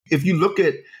If you look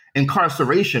at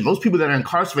incarceration, most people that are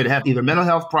incarcerated have either mental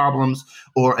health problems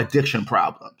or addiction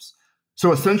problems.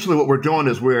 So essentially what we're doing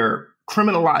is we're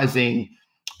criminalizing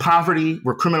poverty,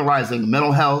 we're criminalizing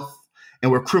mental health,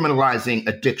 and we're criminalizing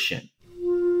addiction.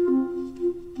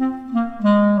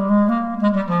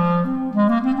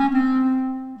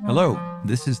 Hello,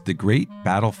 this is the Great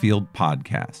Battlefield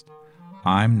Podcast.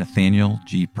 I'm Nathaniel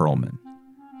G. Perlman.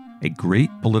 A great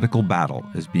political battle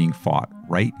is being fought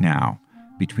right now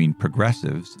between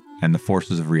progressives and the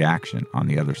forces of reaction on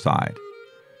the other side.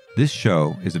 This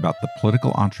show is about the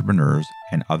political entrepreneurs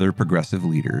and other progressive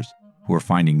leaders who are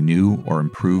finding new or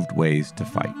improved ways to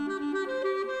fight.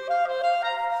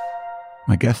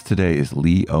 My guest today is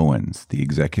Leigh Owens, the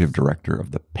executive director of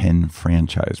the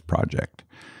PENNfranchise project,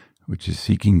 which is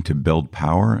seeking to build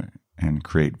power and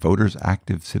create voters,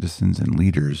 active citizens, and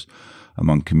leaders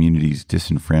among communities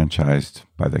disenfranchised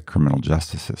by the criminal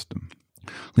justice system.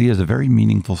 Leigh has a very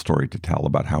meaningful story to tell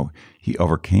about how he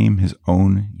overcame his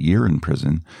own year in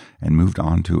prison and moved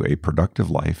on to a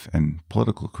productive life and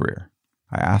political career.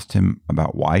 I asked him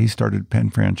about why he started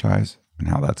PENNfranchise and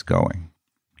how that's going.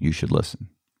 You should listen.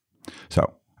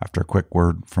 So, after a quick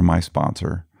word from my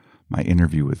sponsor, my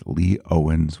interview with Leigh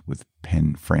Owens with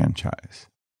PENNfranchise.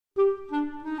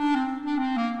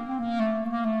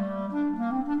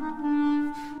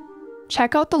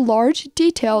 Check out the large,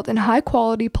 detailed, and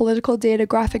high-quality political data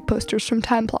graphic posters from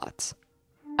Time Plots.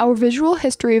 Our visual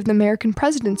history of the American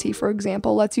presidency, for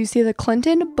example, lets you see the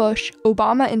Clinton, Bush,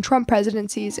 Obama, and Trump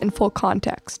presidencies in full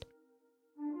context.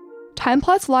 Time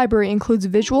Plots library includes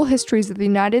visual histories of the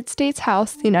United States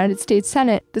House, the United States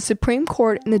Senate, the Supreme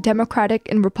Court, and the Democratic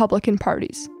and Republican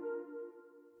parties.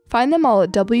 Find them all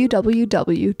at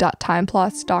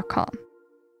www.timeplots.com.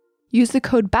 Use the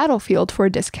code BATTLEFIELD for a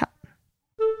discount.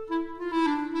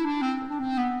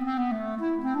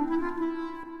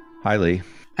 Hi, Leigh.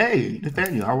 Hey,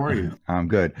 Nathaniel, how are you? I'm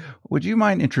good. Would you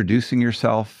mind introducing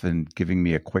yourself and giving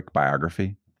me a quick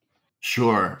biography?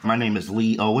 Sure. My name is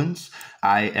Leigh Owens.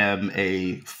 I am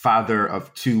a father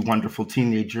of two wonderful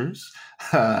teenagers.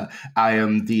 I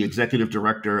am the executive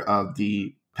director of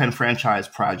the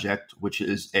PENNfranchise project, which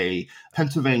is a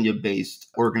Pennsylvania-based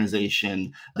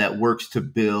organization that works to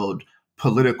build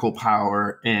political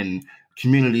power in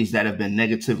communities that have been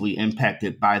negatively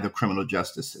impacted by the criminal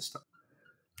justice system.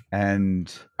 And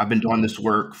I've been doing this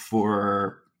work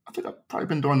for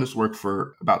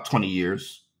about 20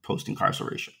 years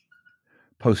post-incarceration.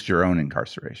 Post your own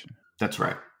incarceration. That's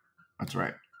right. That's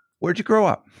right. Where'd you grow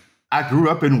up? I grew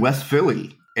up in West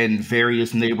Philly in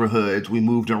various neighborhoods. We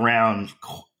moved around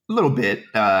a little bit.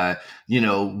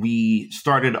 We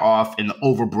started off in the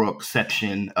Overbrook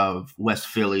section of West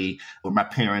Philly where my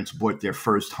parents bought their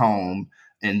first home.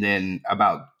 And then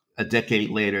about a decade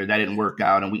later, that didn't work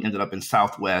out. And we ended up in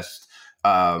Southwest,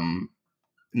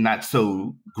 not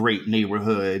so great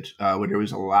neighborhood where there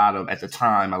was a lot of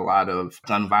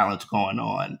gun violence going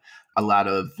on. A lot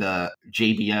of the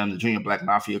JBM, the Junior Black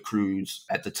Mafia crews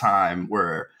at the time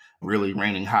were really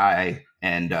reigning high.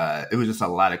 And it was just a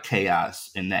lot of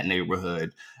chaos in that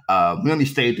neighborhood. We only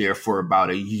stayed there for about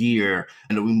a year,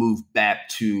 and then we moved back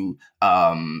to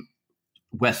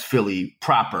West Philly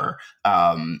proper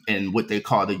in what they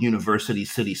call the University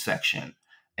City section.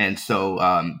 And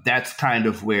so that's kind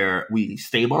of where we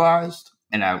stabilized.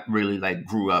 And I really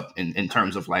grew up in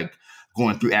terms of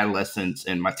going through adolescence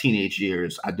and my teenage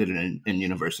years. I did it in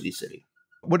University City.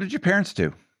 What did your parents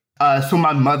do? So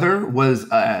my mother was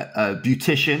a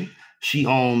beautician. She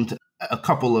owned a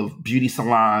couple of beauty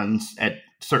salons at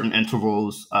certain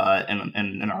intervals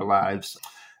in our lives.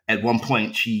 At one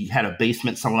point, she had a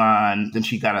basement salon. Then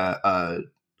she got her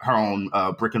own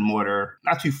brick and mortar,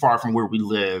 not too far from where we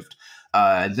lived.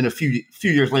 Then a few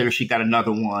years later, she got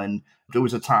another one. There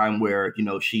was a time where,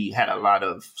 she had a lot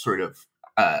of sort of,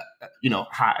 high,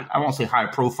 I won't say high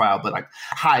profile, but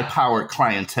high powered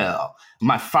clientele.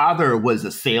 My father was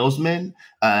a salesman.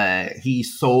 He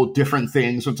sold different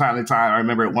things from time to time. I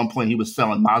remember at one point he was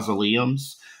selling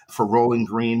mausoleums for Rolling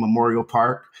Green Memorial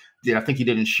Park. I think he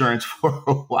did insurance for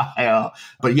a while.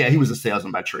 But yeah, he was a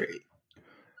salesman by trade.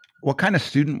 What kind of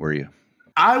student were you?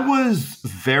 I was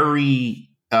very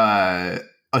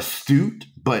astute,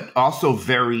 but also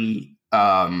very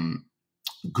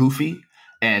goofy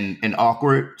and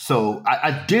awkward. So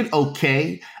I did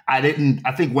okay. I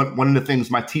think one of the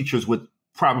things my teachers would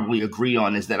probably agree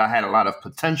on is that I had a lot of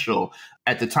potential.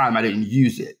 At the time, I didn't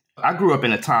use it. I grew up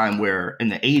in a time where in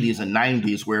the 80s and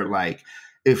 90s where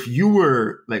if you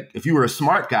were a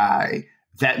smart guy,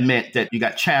 that meant that you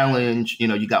got challenged,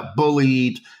 you got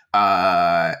bullied,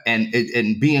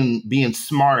 and being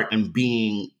smart and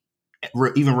being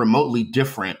even remotely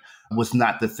different was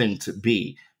not the thing to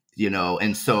be,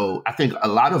 And so I think a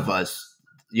lot of us,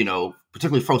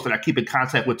 particularly folks that I keep in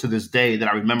contact with to this day that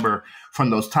I remember from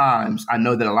those times, I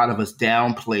know that a lot of us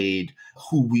downplayed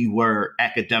who we were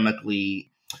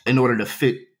academically in order to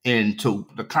fit into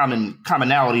the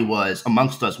commonality was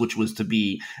amongst us, which was to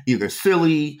be either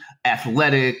silly,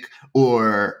 athletic,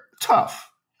 or tough.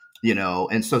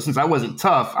 And so since I wasn't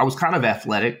tough, I was kind of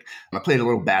athletic. I played a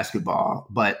little basketball,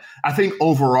 but I think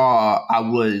overall I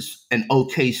was an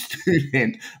okay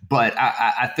student. But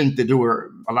I think that there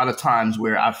were a lot of times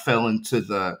where I fell into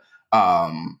the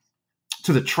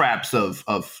traps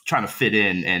of trying to fit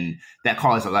in, and that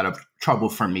caused a lot of trouble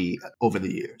for me over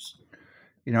the years.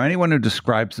 Anyone who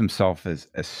describes himself as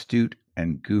astute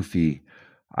and goofy,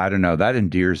 I don't know, that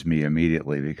endears me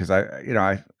immediately because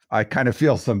I kind of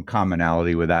feel some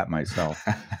commonality with that myself.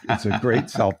 It's a great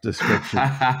self-description.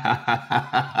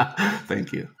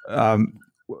 Thank you.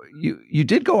 You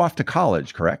did go off to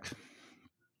college, correct?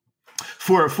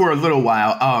 For a little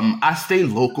while. I stayed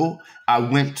local. I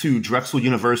went to Drexel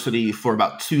University for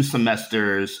about 2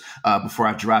 semesters before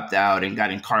I dropped out and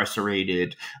got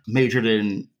incarcerated. Majored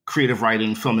in creative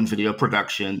writing, film and video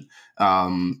production.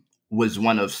 Was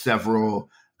one of several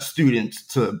students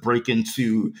to break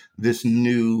into this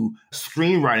new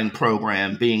screenwriting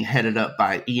program being headed up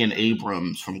by Ian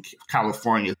Abrams from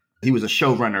California. He was a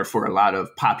showrunner for a lot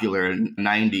of popular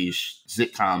 90s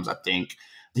sitcoms, I think.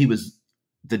 He was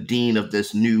the dean of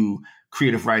this new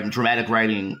creative writing, dramatic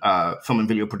writing, film and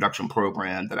video production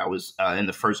program that I was in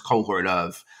the first cohort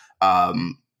of.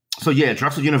 So yeah,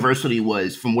 Drexel University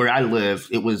was, from where I lived,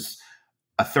 it was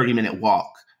a 30-minute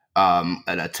walk.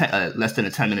 At less than a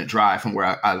 10-minute drive from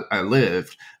where I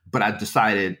lived, but I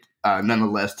decided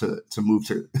nonetheless to move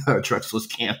to Drexel's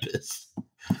campus.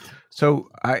 So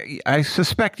I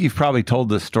suspect you've probably told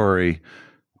this story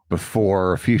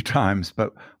before a few times,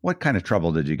 but what kind of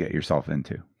trouble did you get yourself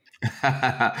into?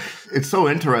 It's so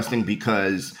interesting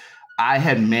because I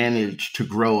had managed to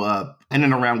grow up in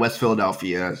and around West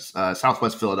Philadelphia,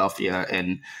 Southwest Philadelphia,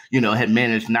 and, had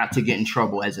managed not to get in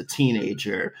trouble as a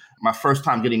teenager. My first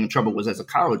time getting in trouble was as a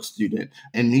college student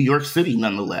in New York City,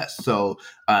 nonetheless. So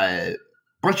a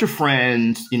bunch of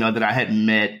friends, that I had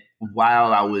met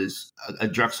while I was a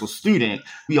Drexel student,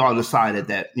 we all decided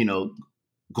that,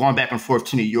 going back and forth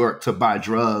to New York to buy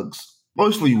drugs,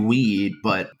 mostly weed,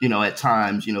 but, at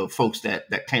times, folks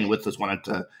that came with us wanted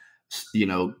to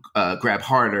grab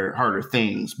harder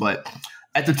things. But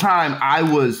at the time I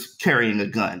was carrying a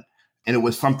gun, and it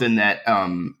was something that,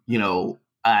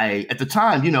 at the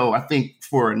time, I think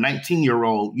for a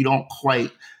 19-year-old, you don't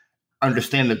quite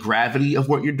understand the gravity of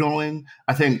what you're doing.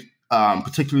 I think,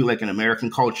 particularly like in American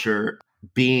culture,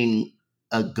 being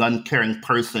a gun carrying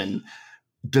person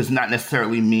does not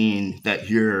necessarily mean that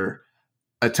you're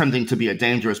attempting to be a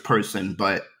dangerous person,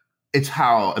 but it's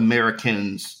how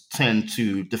Americans tend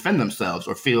to defend themselves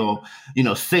or feel,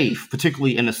 safe,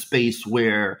 particularly in a space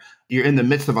where you're in the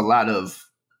midst of a lot of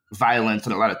violence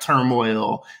and a lot of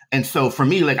turmoil. And so for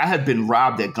me, I had been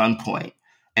robbed at gunpoint.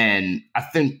 And I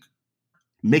think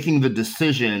making the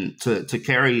decision to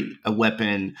carry a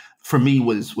weapon for me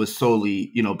was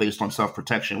solely, based on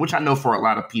self-protection, which I know for a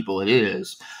lot of people it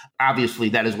is. Obviously,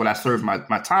 that is what I served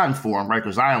my time for on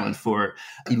Rikers Island, for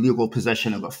illegal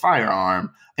possession of a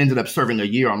firearm. Ended up serving a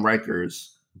year on Rikers.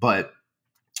 But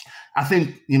I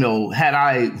think, had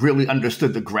I really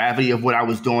understood the gravity of what I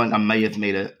was doing, I may have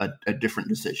made a different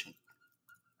decision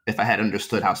if I had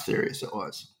understood how serious it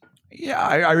was. Yeah,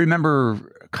 I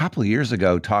remember a couple of years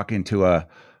ago talking to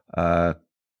a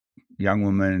young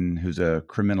woman who's a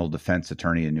criminal defense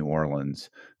attorney in New Orleans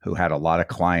who had a lot of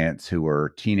clients who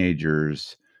were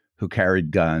teenagers who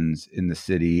carried guns in the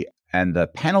city, and the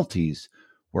penalties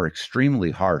were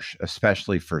extremely harsh,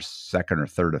 especially for second or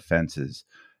third offenses.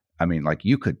 I mean,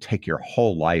 you could take your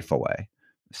whole life away,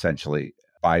 essentially,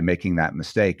 by making that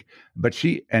mistake. But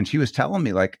she was telling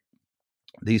me,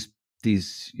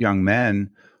 these young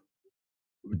men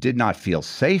did not feel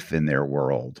safe in their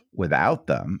world without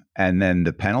them. And then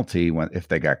the penalty, if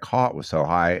they got caught, was so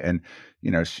high. And,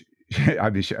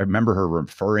 I remember her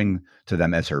referring to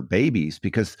them as her babies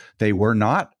because they were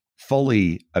not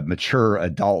fully mature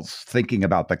adults thinking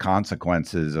about the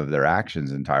consequences of their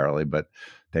actions entirely, but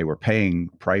they were paying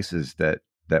prices that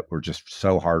were just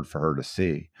so hard for her to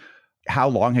see. How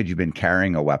long had you been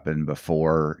carrying a weapon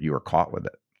before you were caught with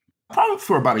it? Probably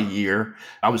for about a year.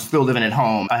 I was still living at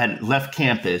home. I had left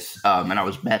campus and I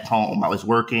was back home. I was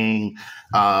working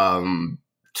 2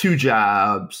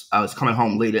 jobs. I was coming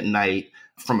home late at night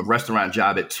from a restaurant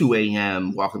job at 2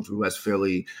 a.m. walking through West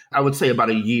Philly. I would say about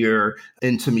a year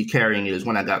into me carrying it is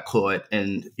when I got caught.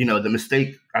 And, the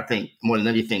mistake, I think, more than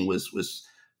anything was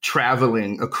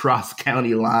traveling across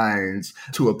county lines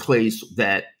to a place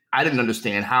that I didn't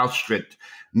understand how strict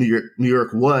New York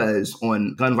was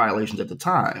on gun violations at the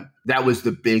time. That was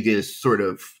the biggest sort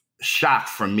of shock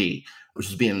for me, which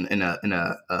is being in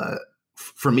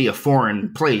for me, a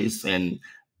foreign place and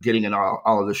getting in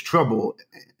all of this trouble,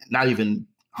 not even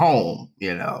home,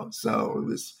 So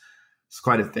it's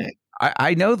quite a thing.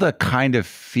 I know the kind of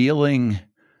feeling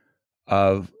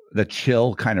of the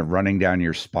chill kind of running down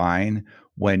your spine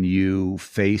when you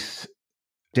face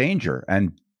danger,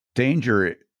 and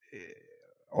danger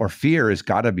or fear has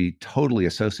got to be totally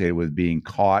associated with being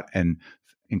caught and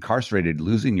incarcerated,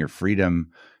 losing your freedom.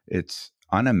 It's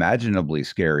unimaginably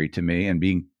scary to me, and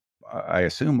being, I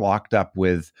assume, locked up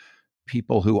with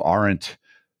people who aren't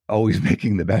always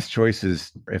making the best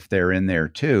choices if they're in there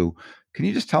too. Can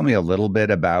you just tell me a little bit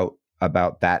about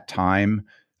that time,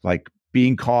 like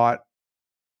being caught,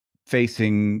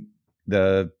 facing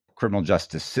the criminal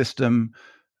justice system,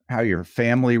 how your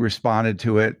family responded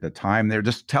to it, the time there?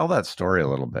 Just tell that story a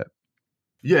little bit.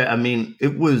 Yeah, I mean,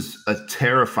 it was a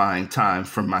terrifying time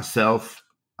for myself,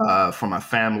 for my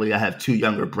family. I have 2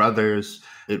 younger brothers.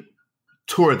 It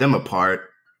tore them apart,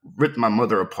 ripped my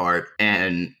mother apart.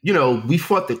 And, we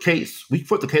fought the case. We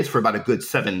fought the case for about a good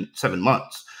seven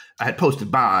months. I had posted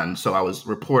bond, so I was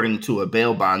reporting to a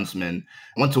bail bondsman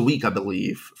once a week, I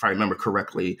believe, if I remember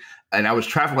correctly. And I was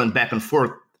traveling back and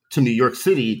forth to New York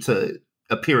City to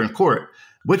appear in court,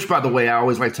 which, by the way, I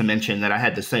always like to mention that I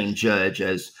had the same judge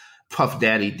as Puff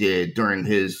Daddy did during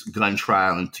his gun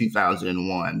trial in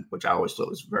 2001, which I always thought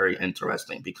was very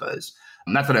interesting because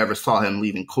not that I ever saw him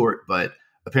leaving court, but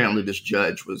apparently this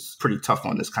judge was pretty tough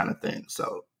on this kind of thing.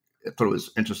 So I thought it was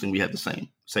interesting we had the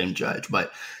same judge.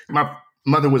 But my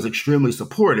mother was extremely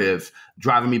supportive,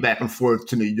 driving me back and forth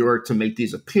to New York to make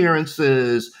these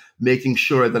appearances, making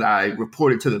sure that I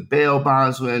reported to the bail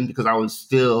bondsman because I was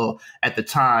still at the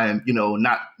time,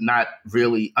 not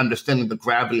really understanding the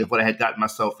gravity of what I had gotten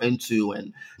myself into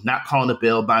and not calling the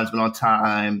bail bondsman on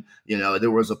time. There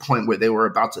was a point where they were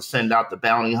about to send out the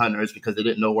bounty hunters because they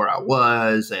didn't know where I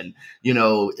was. And,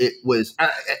 it was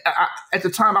at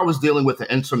the time I was dealing with an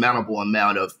insurmountable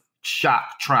amount of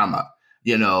shock trauma,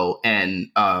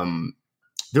 and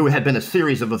there had been a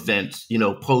series of events,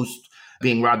 post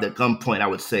being robbed at gunpoint, I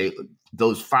would say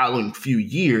those following few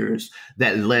years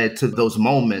that led to those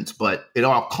moments, but it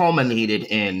all culminated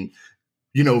in,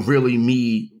 really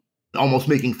me almost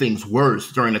making things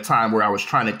worse during a time where I was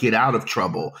trying to get out of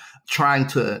trouble, trying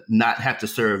to not have to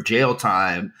serve jail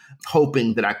time,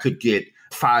 hoping that I could get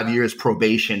 5 years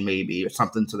probation maybe or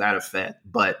something to that effect.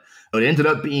 But it ended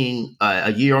up being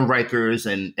a year on Rikers,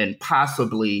 and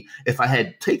possibly if I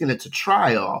had taken it to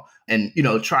trial and,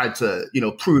 tried to,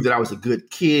 prove that I was a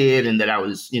good kid and that I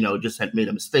was, just had made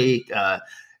a mistake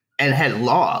and had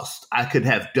lost, I could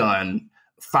have done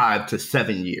 5 to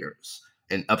 7 years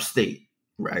in upstate.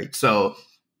 Right. So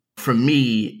for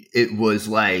me, it was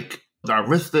like, do I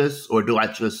risk this or do I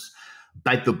just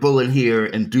bite the bullet here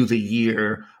and do the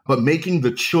year? But making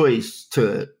the choice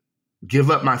to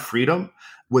give up my freedom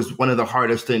was one of the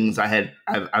hardest things I've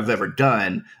ever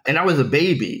done. And I was a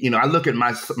baby. I look at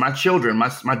my children,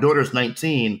 my daughter's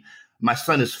 19, my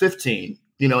son is 15,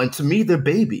 and to me, they're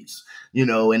babies,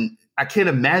 and I can't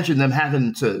imagine them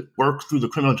having to work through the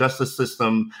criminal justice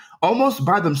system almost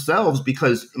by themselves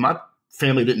because my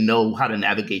family didn't know how to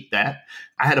navigate that.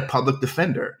 I had a public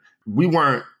defender. We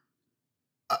weren't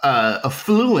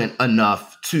affluent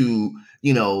enough to,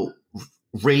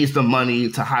 raise the money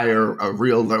to hire a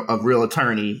real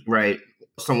attorney, right?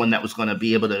 Someone that was going to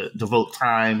be able to devote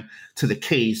time to the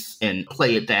case and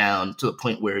play it down to the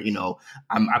point where,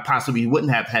 I possibly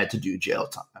wouldn't have had to do jail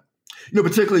time.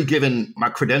 Particularly given my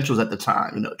credentials at the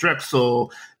time,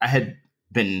 Drexel, I had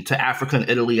been to Africa and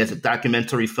Italy as a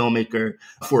documentary filmmaker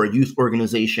for a youth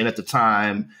organization at the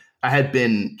time. I had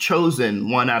been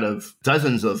chosen one out of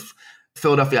dozens of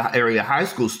Philadelphia area high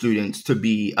school students to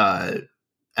be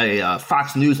a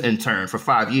Fox News intern for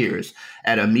 5 years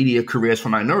at a Media Careers for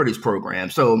Minorities program.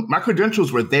 So my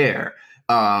credentials were there.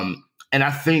 And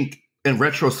I think in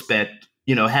retrospect,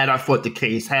 had I fought the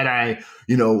case, had I,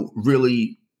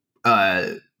 really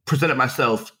presented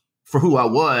myself for who I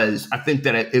was, I think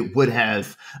that it would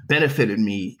have benefited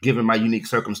me given my unique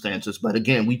circumstances. But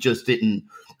again, we didn't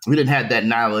have that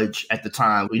knowledge at the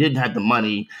time. We didn't have the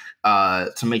money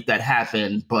to make that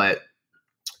happen. But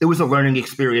it was a learning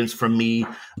experience for me.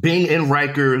 Being in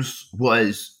Rikers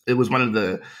was one of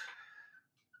the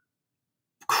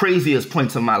craziest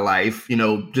points of my life,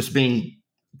 just being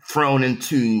thrown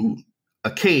into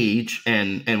a cage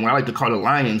and what I like to call the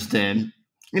lion's den,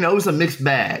 it was a mixed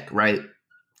bag, right?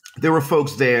 There were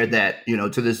folks there that,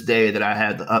 to this day that I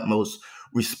had the utmost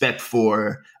respect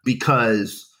for,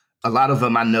 because a lot of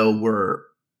them I know were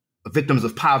victims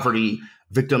of poverty,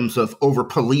 victims of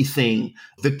over-policing,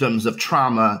 victims of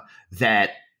trauma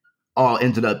that all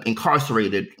ended up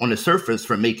incarcerated on the surface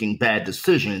for making bad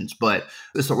decisions. But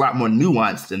it's a lot more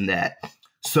nuanced than that.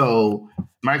 So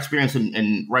my experience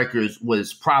in Rikers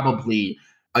was probably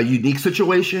a unique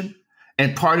situation.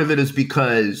 And part of it is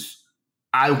because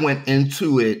I went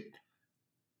into it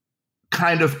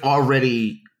kind of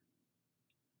already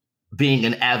being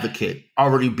an advocate,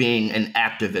 already being an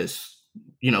activist,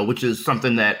 which is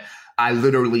something that I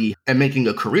literally am making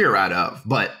a career out of.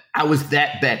 But I was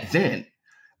that back then.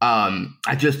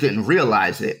 I just didn't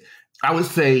realize it. I would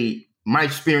say my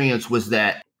experience was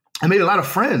that I made a lot of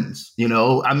friends.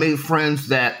 I made friends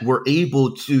that were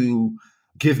able to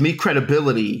give me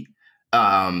credibility,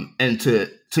 and to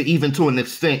even to an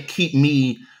extent keep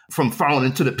me from falling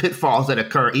into the pitfalls that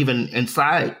occur even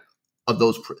inside of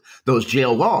those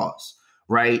jail walls,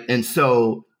 right? And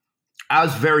so I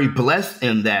was very blessed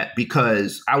in that,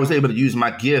 because I was able to use my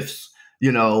gifts.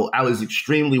 I was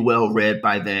extremely well read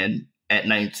by then at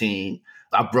 19.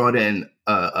 I brought in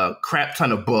a crap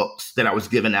ton of books that I was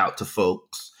giving out to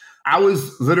folks. I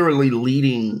was literally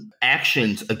leading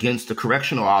actions against the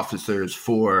correctional officers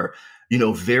for,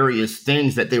 various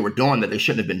things that they were doing that they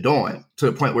shouldn't have been doing, to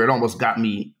the point where it almost got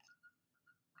me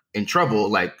in trouble,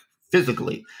 like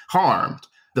physically harmed.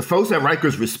 The folks at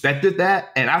Rikers respected that.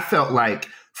 And I felt like,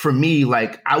 for me,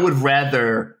 like I would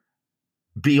rather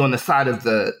be on the side of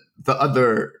the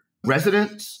other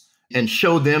residents and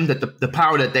show them that the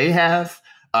power that they have,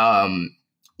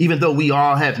 even though we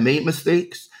all have made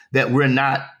mistakes, that we're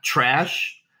not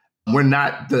trash. We're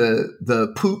not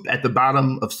the poop at the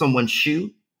bottom of someone's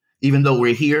shoe, even though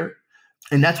we're here.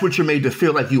 And that's what you're made to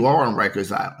feel like you are on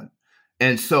Rikers Island.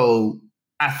 And so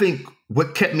I think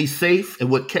what kept me safe and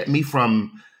what kept me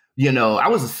from, I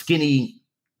was a skinny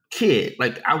kid.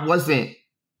 Like, I wasn't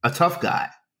a tough guy,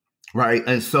 right?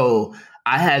 And so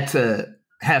I had to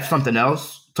have something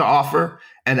else to offer.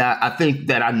 And I think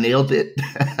that I nailed it.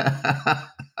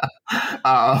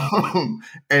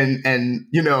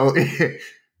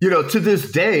 To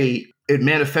this day, it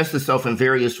manifests itself in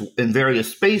various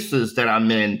spaces that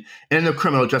I'm in the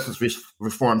criminal justice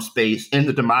reform space, in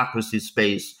the democracy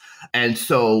space. And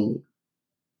so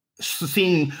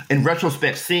seeing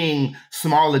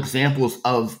small examples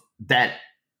of that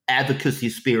advocacy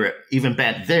spirit, even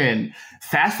back then,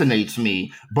 fascinates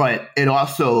me, but it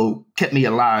also kept me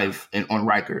alive on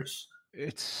Rikers.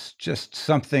 It's just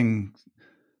something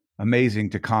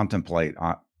amazing to contemplate,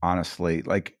 honestly.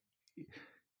 Like,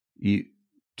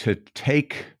 to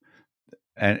take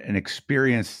an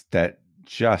experience that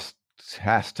just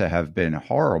has to have been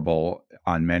horrible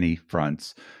on many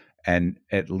fronts, and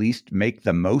at least make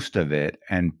the most of it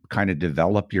and kind of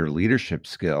develop your leadership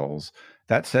skills,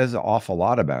 that says an awful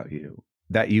lot about you,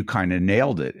 that you kind of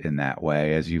nailed it in that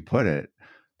way, as you put it.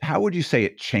 How would you say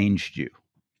it changed you?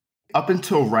 Up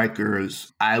until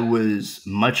Rikers, I was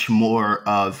much more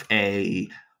of a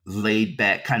laid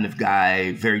back kind of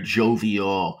guy, very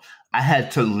jovial. I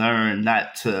had to learn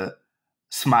not to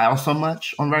smile so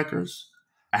much on Rikers.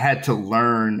 I had to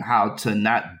learn how to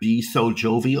not be so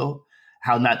jovial,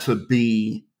 how not to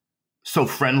be so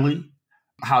friendly,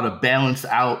 how to balance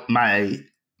out my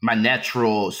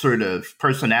natural sort of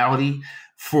personality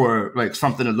for like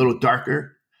something a little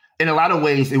darker. In a lot of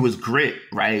ways, it was grit,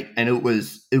 right? And it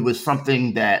was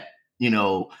something that,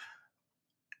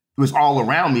 was all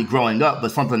around me growing up,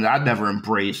 but something that I'd never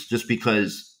embraced just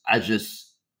because I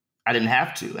didn't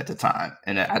have to at the time.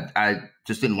 And I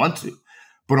just didn't want to.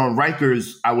 But on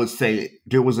Rikers, I would say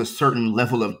there was a certain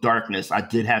level of darkness I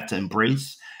did have to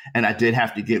embrace, and I did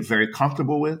have to get very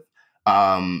comfortable with,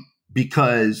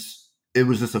 because it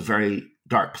was just a very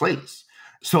dark place.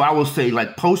 So I will say,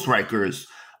 like, post Rikers,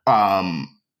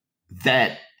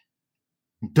 that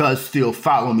does still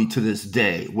follow me to this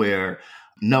day, where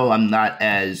no, I'm not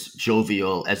as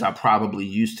jovial as I probably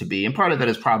used to be. And part of that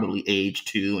is probably age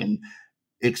too, and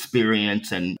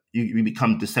experience, and you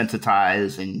become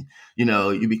desensitized, and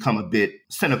you become a bit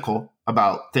cynical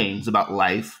about things, about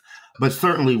life. But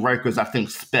certainly Rikers, I think,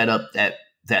 sped up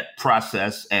that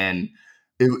process, and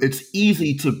it's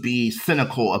easy to be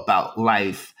cynical about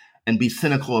life and be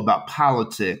cynical about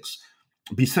politics,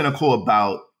 be cynical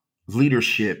about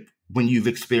leadership when you've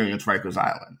experienced Rikers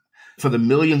Island. For the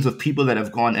millions of people that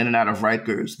have gone in and out of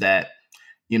Rikers, that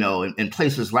in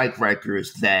places like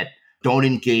Rikers, that don't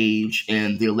engage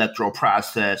in the electoral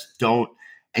process, don't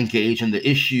engage in the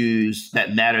issues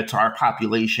that matter to our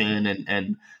population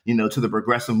and to the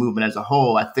progressive movement as a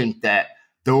whole, I think that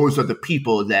those are the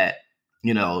people that,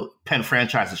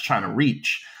 PENNfranchise is trying to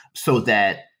reach, so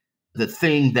that the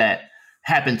thing that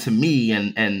happened to me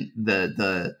and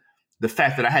the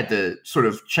fact that I had to sort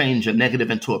of change a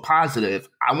negative into a positive,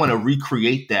 I want to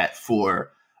recreate that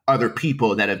for other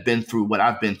people that have been through what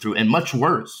I've been through, and much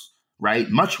worse, right?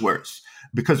 Much worse.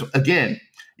 Because again,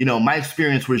 my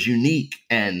experience was unique,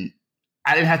 and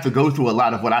I didn't have to go through a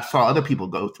lot of what I saw other people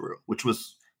go through, which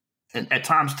was at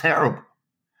times terrible.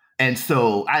 And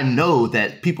so I know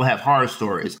that people have horror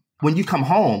stories. When you come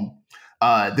home,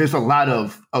 there's a lot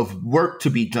of work to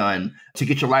be done to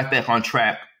get your life back on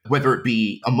track, whether it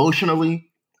be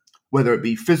emotionally, whether it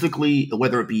be physically,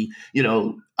 whether it be,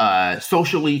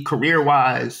 socially,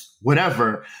 career-wise,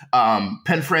 whatever.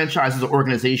 PENNfranchise is an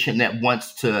organization that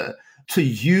wants to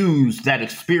use that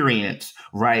experience,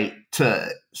 right, to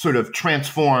sort of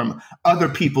transform other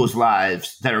people's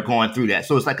lives that are going through that.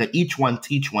 So it's like a each one,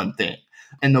 teach one thing.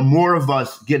 And the more of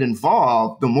us get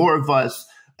involved, the more of us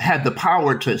have the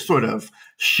power to sort of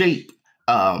shape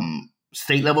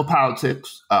state level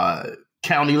politics,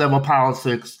 county level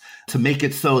politics, to make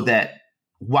it so that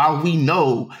while we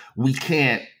know we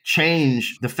can't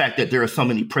change the fact that there are so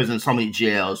many prisons, so many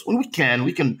jails, when we can,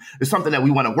 it's something that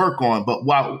we want to work on. But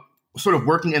while sort of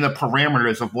working in the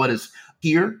parameters of what is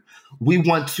here, we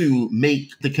want to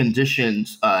make the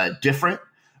conditions different.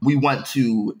 We want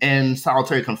to end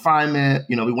solitary confinement.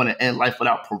 We want to end life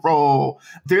without parole.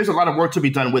 There's a lot of work to be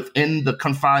done within the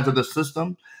confines of the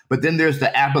system. But then there's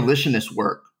the abolitionist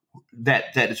work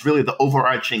that is really the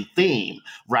overarching theme,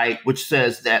 right? Which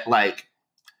says that like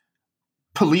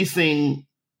policing,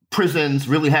 prisons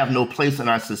really have no place in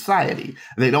our society.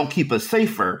 They don't keep us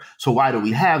safer. So why do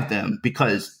we have them?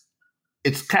 Because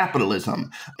it's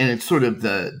capitalism, and it's sort of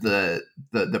the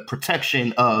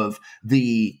protection of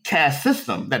the caste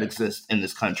system that exists in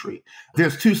this country.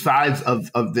 There's two sides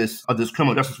of this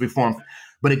criminal justice reform.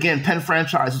 But again,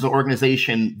 PENNfranchise is an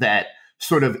organization that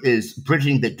sort of is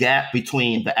bridging the gap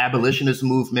between the abolitionist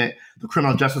movement, the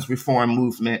criminal justice reform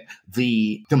movement,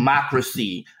 the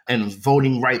democracy and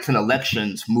voting rights and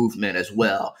elections movement as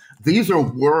well. These are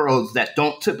worlds that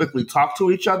don't typically talk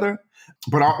to each other,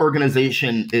 but our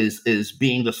organization is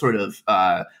being the sort of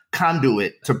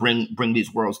conduit to bring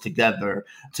these worlds together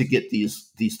to get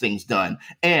these things done.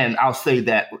 And I'll say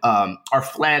that our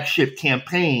flagship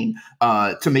campaign,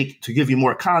 to give you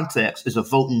more context, is a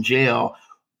Vote in Jail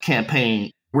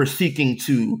campaign. We're seeking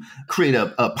to create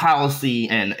a policy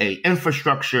and a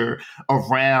infrastructure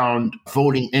around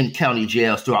voting in county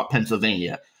jails throughout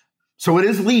Pennsylvania. So it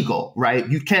is legal, right?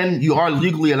 You are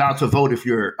legally allowed to vote if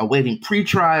you're awaiting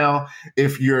pretrial,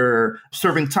 if you're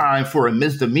serving time for a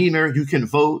misdemeanor, you can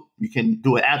vote, you can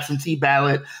do an absentee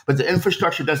ballot, but the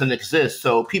infrastructure doesn't exist.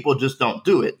 So people just don't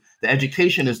do it. The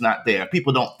education is not there.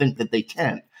 People don't think that they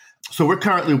can. So we're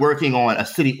currently working on a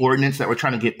city ordinance that we're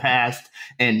trying to get passed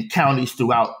in counties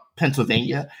throughout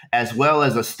Pennsylvania, as well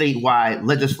as a statewide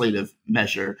legislative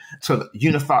measure to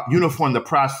uniform the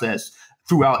process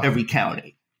throughout every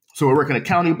county. So we're working a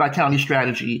county by county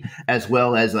strategy, as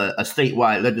well as a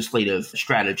statewide legislative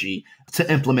strategy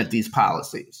to implement these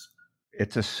policies.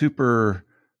 It's a super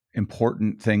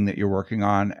important thing that you're working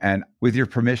on. And with your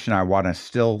permission, I want to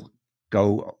still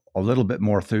go a little bit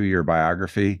more through your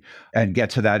biography and get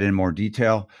to that in more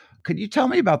detail. Could you tell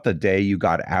me about the day you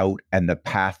got out and the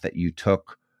path that you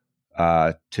took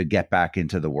to get back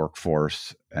into the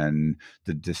workforce and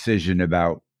the decision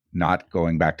about not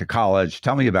going back to college?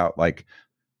 Tell me about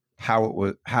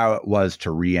how it was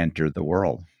to re-enter the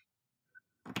world.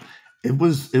 It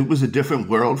was a different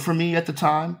world for me at the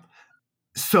time.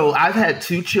 So I've had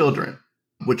two children,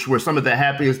 which were some of the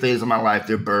happiest days of my life,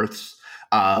 their births.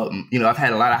 I've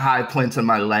had a lot of high points in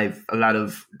my life, a lot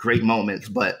of great moments,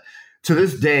 but to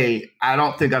this day, I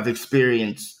don't think I've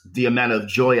experienced the amount of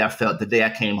joy I felt the day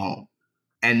I came home.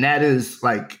 And that is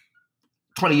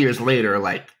 20 years later,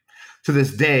 to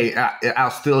this day,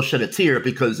 I'll still shed a tear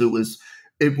because it was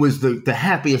the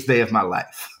happiest day of my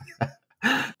life.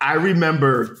 I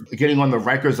remember getting on the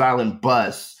Rikers Island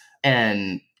bus,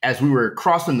 and as we were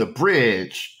crossing the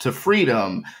bridge to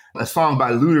freedom, a song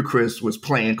by Ludacris was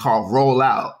playing called Roll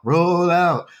Out, Roll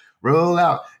Out, Roll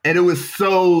Out. And it was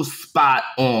so spot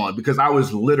on because I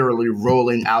was literally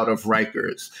rolling out of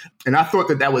Rikers. And I thought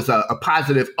that was a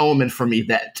positive omen for me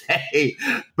that day.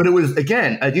 But it was,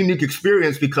 again, a unique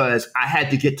experience because I had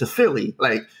to get to Philly.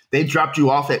 They dropped you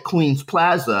off at Queens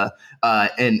Plaza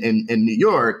in New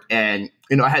York. And,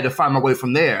 I had to find my way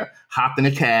from there, hopped in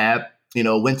a cab,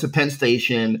 went to Penn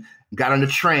Station, got on the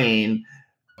train,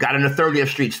 got on the 30th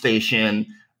Street station,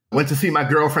 Went to see my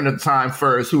girlfriend at the time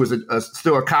first, who was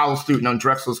still a college student on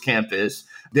Drexel's campus.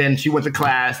 Then she went to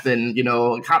class, then,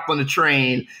 hopped on the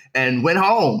train and went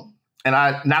home. And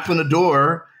I knocked on the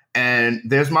door and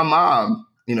there's my mom,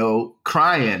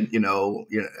 crying,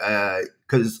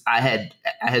 because I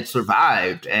had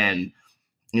survived and,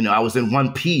 I was in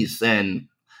one piece. And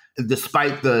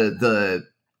despite the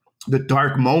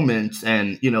dark moments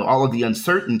and, all of the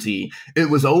uncertainty, it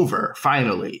was over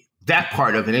finally. That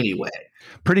part of it anyway.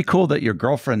 Pretty cool that your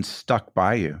girlfriend stuck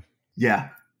by you. Yeah.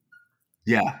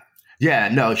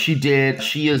 No, she did.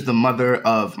 She is the mother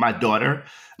of my daughter.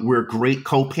 We're great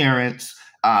co-parents.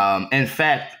 In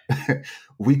fact,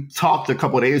 we talked a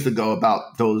couple of days ago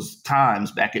about those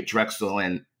times back at Drexel.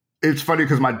 And it's funny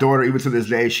because my daughter, even to this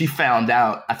day, she found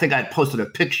out, I think I posted a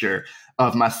picture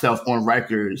of myself on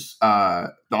Rikers,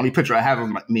 the only picture I have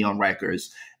of me on Rikers,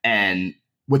 and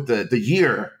with the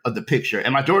year of the picture.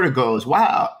 And my daughter goes,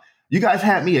 wow, you guys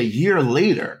had me a year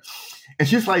later. And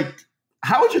she's like,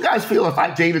 how would you guys feel if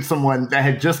I dated someone that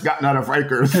had just gotten out of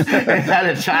Rikers and had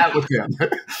a child with him?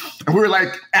 And we were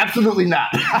like, absolutely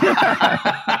not.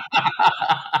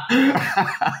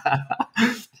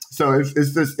 So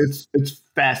it's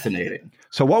fascinating.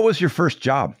 So what was your first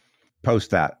job post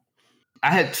that?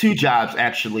 I had two jobs,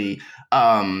 actually.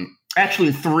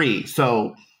 Actually, three.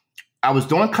 So I was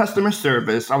doing customer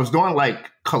service. I was doing like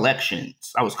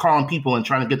collections. I was calling people and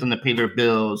trying to get them to pay their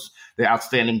bills, their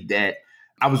outstanding debt.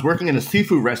 I was working in a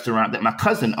seafood restaurant that my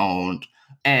cousin owned,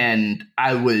 and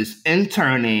I was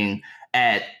interning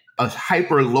at a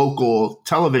hyper local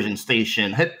television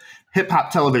station, hip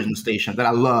hop television station that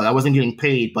I loved. I wasn't getting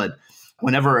paid, but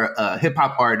whenever a hip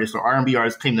hop artist or R&B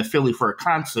artist came to Philly for a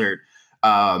concert,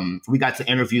 we got to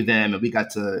interview them and we got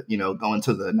to, go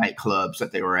into the nightclubs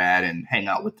that they were at and hang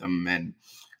out with them. And,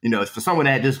 for someone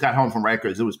that just got home from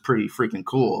Rikers, it was pretty freaking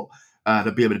cool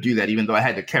to be able to do that, even though I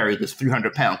had to carry this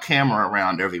 300-pound camera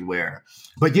around everywhere.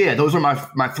 But yeah, those are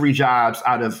my three jobs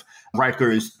out of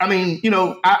Rikers. I mean,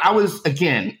 I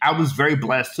was very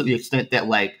blessed to the extent that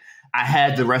like I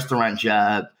had the restaurant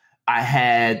job. I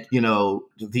had,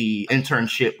 the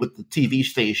internship with the TV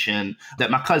station that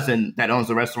my cousin that owns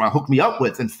the restaurant hooked me up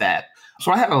with, in fact.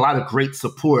 So I had a lot of great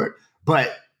support.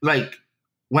 But like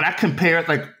when I compared,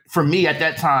 like for me at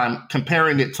that time,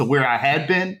 comparing it to where I had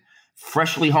been,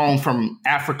 freshly home from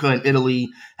Africa and Italy,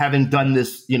 having done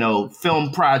this,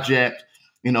 film project,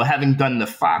 having done the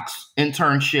Fox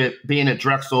internship, being at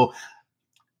Drexel,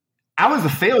 I was a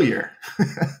failure.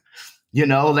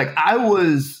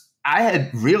 I had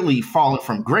really fallen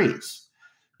from grace,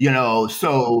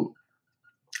 so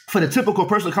for the typical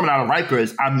person coming out of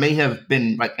Rikers, I may have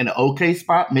been like in an okay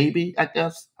spot, maybe, I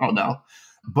guess, I don't know,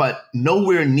 but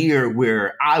nowhere near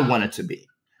where I wanted to be.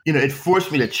 It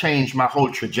forced me to change my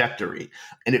whole trajectory,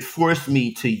 and it forced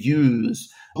me to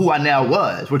use who I now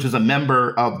was, which is a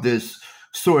member of this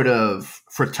sort of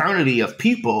fraternity of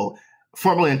people,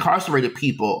 formerly incarcerated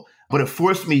people, but it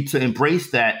forced me to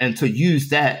embrace that and to use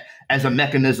that as a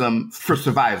mechanism for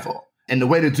survival. And the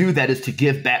way to do that is to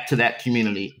give back to that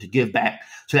community, to give back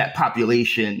to that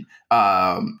population,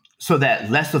 so that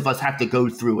less of us have to go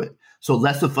through it. So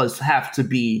less of us have to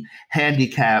be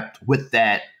handicapped with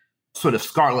that sort of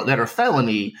scarlet letter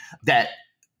felony that,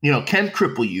 can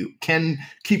cripple you, can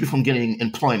keep you from getting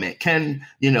employment, can,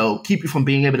 keep you from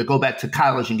being able to go back to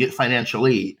college and get financial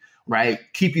aid, right?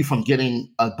 Keep you from getting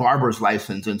a barber's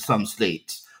license in some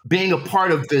states. Being a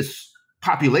part of this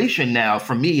population now,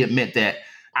 for me, it meant that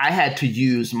I had to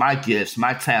use my gifts,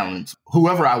 my talents,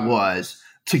 whoever I was,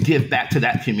 to give back to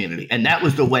that community. And that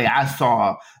was the way I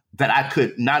saw that I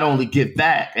could not only give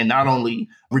back and not only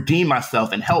redeem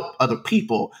myself and help other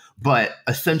people, but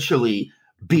essentially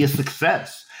be a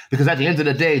success. Because at the end of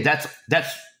the day, that's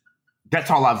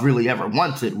all I've really ever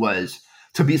wanted, was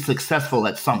to be successful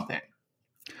at something.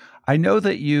 I know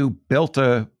that you built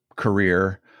a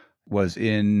career, was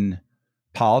in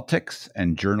politics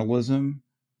and journalism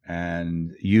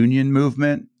and union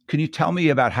movement. Can you tell me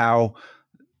about how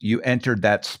you entered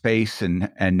that space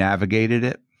and navigated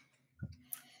it?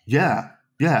 Yeah.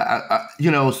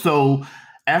 So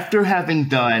after having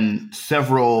done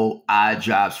several odd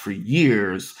jobs for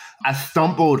years, I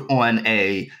stumbled on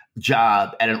a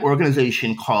job at an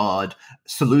organization called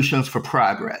Solutions for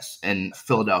Progress in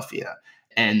Philadelphia.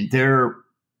 And their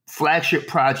flagship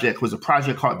project was a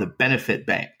project called the Benefit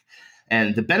Bank.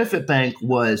 And the Benefit Bank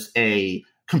was a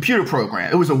computer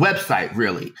program. It was a website,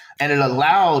 really. And it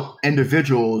allowed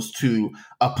individuals to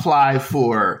apply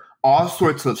for all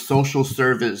sorts of social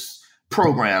service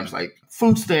programs like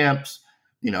food stamps,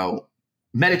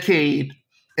 Medicaid.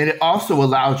 And it also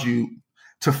allowed you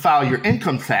to file your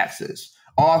income taxes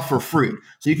all for free.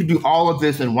 So you can do all of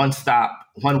this in one stop,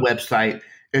 one website.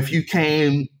 If you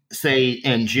came, say,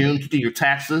 in June to do your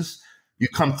taxes, you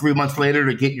come 3 months later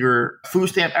to get your food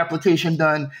stamp application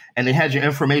done, and they had your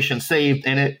information saved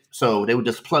in it. So they would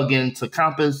just plug into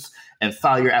Compass and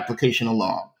file your application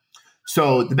along.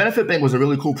 So the Benefit Bank was a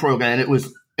really cool program. It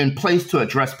was in place to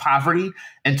address poverty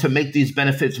and to make these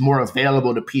benefits more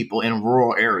available to people in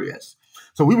rural areas.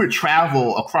 So we would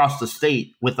travel across the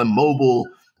state with a mobile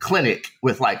clinic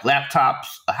with like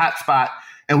laptops, a hotspot,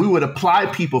 and we would apply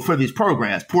people for these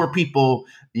programs, poor people,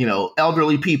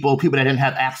 elderly people, people that didn't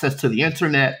have access to the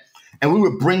internet, and we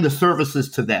would bring the services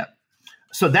to them.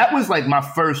 So that was like my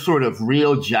first sort of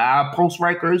real job post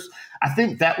Rikers. I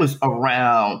think that was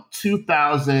around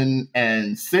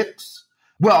 2006.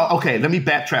 Well, okay, let me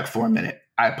backtrack for a minute.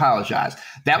 I apologize.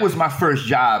 That was my first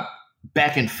job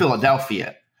back in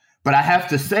Philadelphia. But I have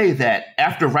to say that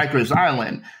after Rikers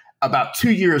Island, about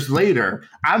 2 years later,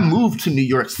 I moved to New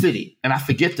York City. And I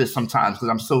forget this sometimes because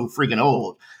I'm so freaking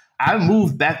old. I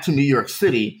moved back to New York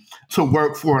City to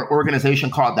work for an organization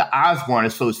called the Osborne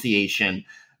Association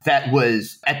that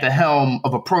was at the helm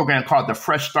of a program called the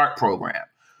Fresh Start Program,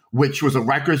 which was a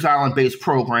Rikers Island-based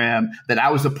program that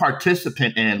I was a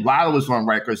participant in while I was on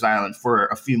Rikers Island for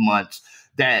a few months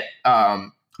that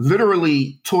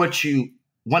literally taught you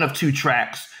one of two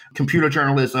tracks, computer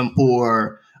journalism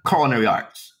or culinary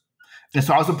arts. And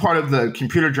so I was a part of the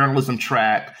computer journalism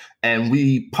track, and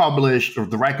we published the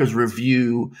Rikers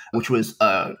Review, which was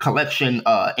a collection,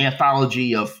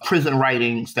 anthology of prison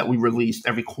writings that we released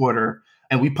every quarter.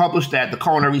 And we published that. The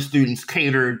culinary students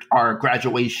catered our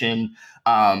graduation.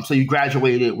 So you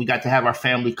graduated. We got to have our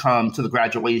family come to the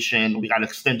graduation. We got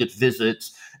extended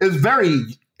visits. It was a very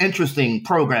interesting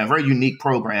program, very unique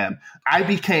program. I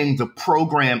became the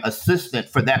program assistant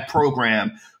for that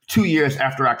program 2 years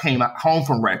after I came home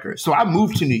from Rikers. So I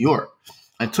moved to New York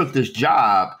and took this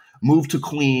job, moved to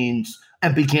Queens,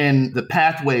 and began the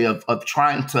pathway of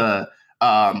trying to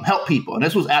help people. And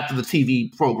this was after the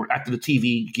TV program, after the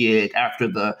TV gig, after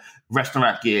the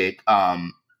restaurant gig. I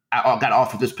got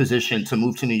offered this position to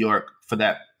move to New York for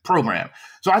that program.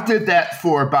 So I did that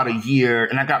for about a year,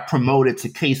 and I got promoted to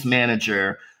case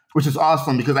manager, which is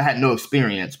awesome because I had no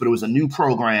experience, but it was a new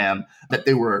program that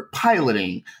they were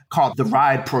piloting called the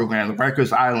RIDE program, the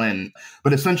Rikers Island.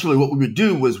 But essentially what we would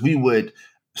do was we would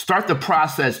start the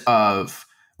process of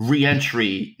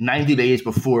reentry 90 days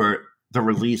before the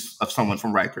release of someone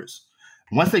from Rikers.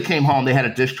 Once they came home, they had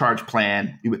a discharge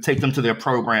plan. We would take them to their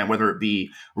program, whether it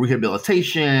be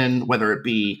rehabilitation, whether it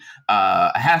be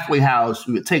a halfway house.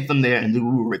 We would take them there and we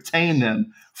would retain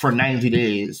them for 90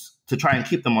 days to try and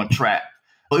keep them on track.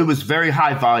 It was very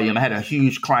high volume. I had a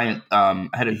huge client,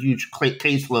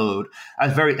 caseload. I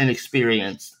was very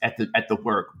inexperienced at the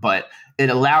work, but it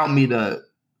allowed me to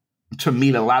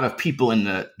meet a lot of people in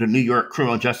the New York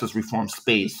criminal justice reform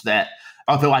space that,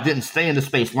 although I didn't stay in the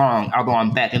space long, although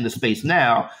I'm back in the space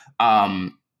now,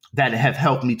 that have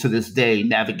helped me to this day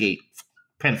navigate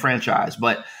PENNfranchise.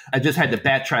 But I just had to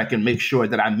backtrack and make sure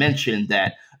that I mentioned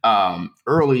that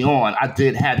early on, I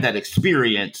did have that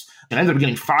experience. And I ended up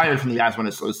getting fired from the Osborne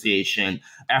Association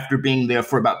after being there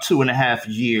for about 2.5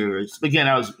 years. Again,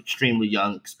 I was extremely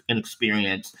young,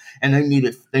 inexperienced, and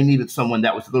they needed someone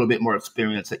that was a little bit more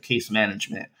experienced at case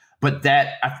management. But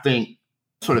that, I think,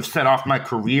 sort of set off my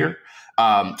career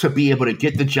to be able to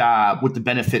get the job with the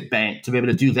Benefit Bank, to be able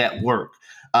to do that work.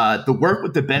 The work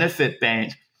with the Benefit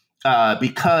Bank,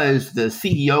 because the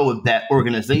CEO of that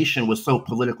organization was so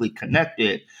politically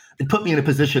connected, it put me in a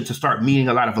position to start meeting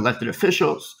a lot of elected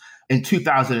officials. In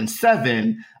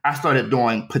 2007, I started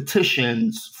doing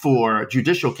petitions for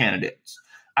judicial candidates.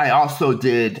 I also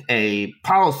did a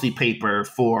policy paper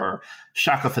for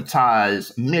Shaka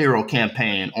Fattah's mayoral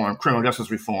campaign on criminal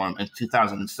justice reform in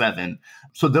 2007.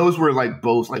 So those were like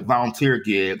both like volunteer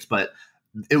gigs, but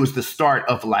it was the start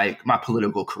of like my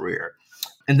political career.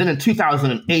 And then in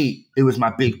 2008, it was my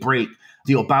big break.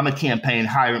 The Obama campaign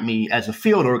hired me as a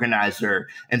field organizer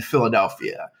in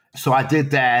Philadelphia. So I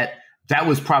did that. That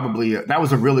was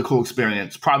a really cool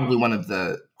experience. Probably one of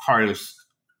the hardest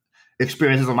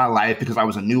experiences of my life because I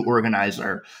was a new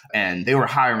organizer and they were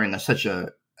hiring at such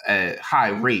a high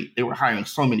rate. They were hiring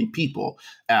so many people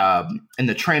and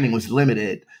the training was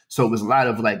limited. So it was a lot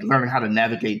of like learning how to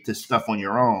navigate this stuff on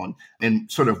your own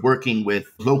and sort of working with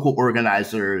local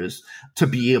organizers to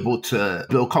be able to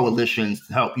build coalitions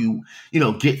to help you,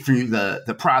 get through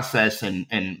the process and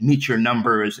meet your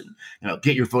numbers and,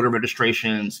 get your voter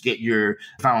registrations, get your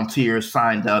volunteers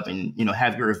signed up and,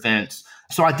 have your events.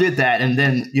 So I did that. And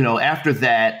then, after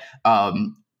that,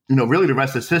 really the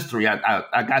rest is history.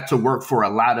 I got to work for a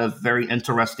lot of very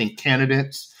interesting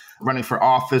candidates. running for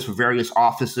office, for various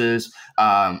offices.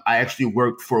 I actually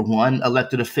worked for one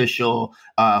elected official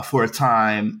for a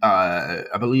time,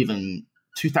 I believe in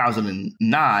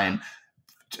 2009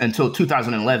 until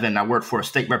 2011. I worked for a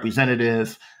state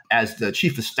representative as the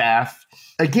chief of staff.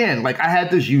 Again, like I had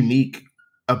this unique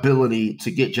ability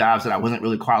to get jobs that I wasn't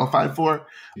really qualified for.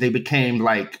 They became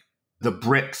like the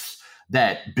bricks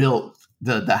that built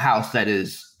the house that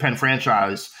is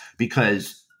PENNfranchise,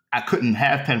 because I couldn't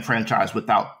have PENNfranchise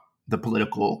without the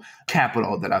political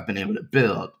capital that I've been able to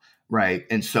build, right?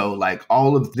 And so like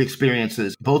all of the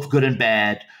experiences, both good and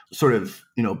bad, sort of,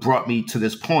 brought me to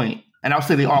this point. And I'll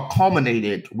say they all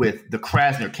culminated with the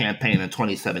Krasner campaign in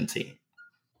 2017.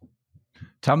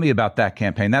 Tell me about that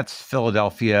campaign. That's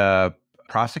Philadelphia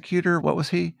prosecutor. What was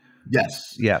he?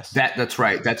 Yes. That's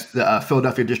right. That's the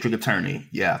Philadelphia district attorney.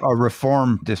 Yeah. A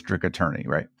reform district attorney,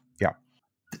 right? Yeah.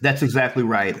 That's exactly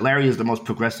right. Larry is the most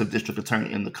progressive district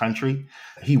attorney in the country.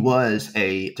 He was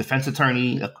a defense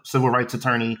attorney, a civil rights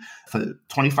attorney for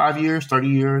 25 years, 30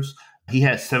 years. He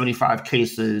had 75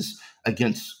 cases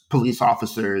against police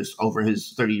officers over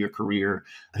his 30-year career.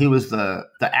 He was the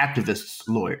activist's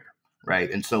lawyer,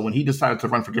 right? And so when he decided to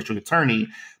run for district attorney,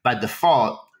 by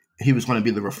default, he was going to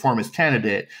be the reformist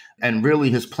candidate. And really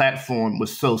his platform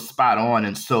was so spot on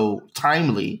and so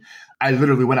timely. I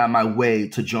literally went out of my way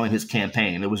to join his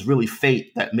campaign. It was really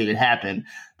fate that made it happen,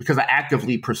 because I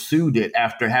actively pursued it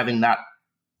after having not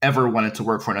ever wanted to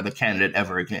work for another candidate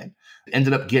ever again.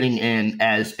 Ended up getting in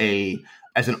as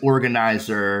an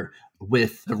organizer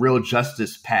with the Real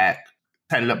Justice PAC,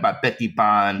 headed up by Becky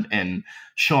Bond and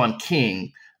Sean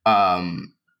King.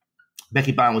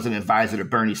 Becky Bond was an advisor to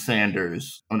Bernie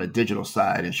Sanders on the digital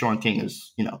side, and Sean King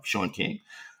is, Sean King.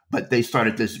 But they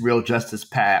started this Real Justice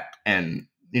PAC, and,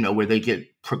 where they get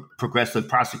progressive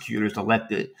prosecutors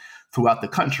elected throughout the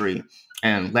country.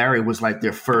 And Larry was like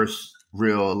their first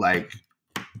real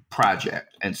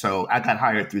project. And so I got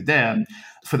hired through them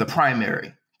for the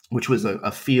primary, which was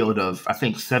a field of, I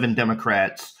think, 7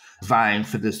 Democrats vying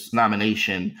for this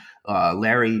nomination.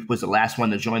 Larry was the last one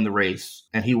to join the race,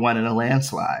 and he won in a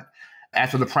landslide.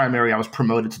 After the primary, I was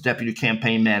promoted to deputy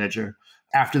campaign manager.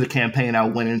 After the campaign, I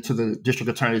went into the district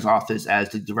attorney's office as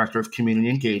the director of community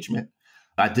engagement.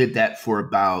 I did that for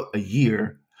about a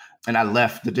year, and I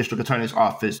left the district attorney's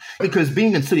office because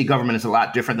being in city government is a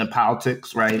lot different than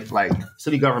politics, right? Like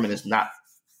city government is not,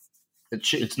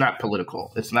 it's not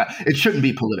political. It shouldn't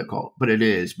be political, but it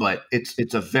is. But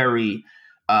it's a very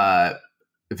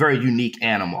unique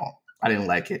animal. I didn't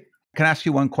like it. Can I ask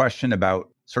you one question about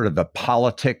sort of the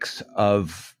politics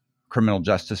of criminal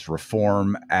justice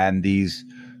reform and these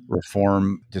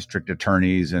reform district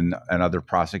attorneys and other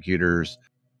prosecutors?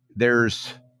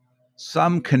 There's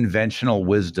some conventional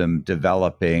wisdom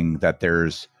developing that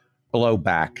there's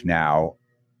blowback now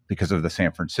because of the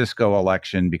San Francisco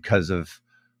election, because of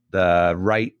the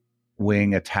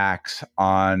right-wing attacks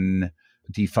on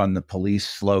defund the police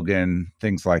slogan,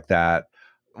 things like that.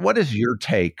 What is your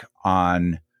take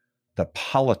on the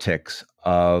politics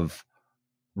of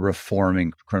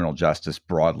reforming criminal justice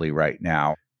broadly right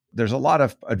now? There's a lot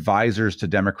of advisors to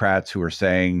Democrats who are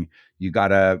saying you got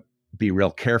to be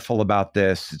real careful about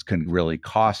this. It can really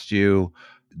cost you.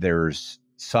 There's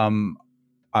some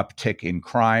uptick in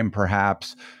crime,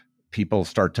 perhaps. People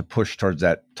start to push towards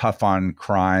that tough on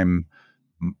crime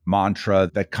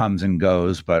mantra that comes and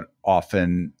goes, but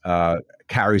often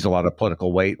carries a lot of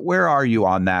political weight. Where are you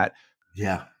on that?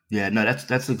 Yeah, no,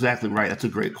 that's exactly right. That's a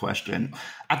great question.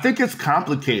 I think it's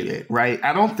complicated, right?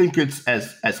 I don't think it's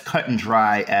as cut and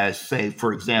dry as, say,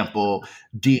 for example,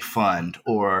 defund,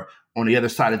 or on the other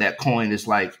side of that coin is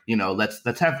like,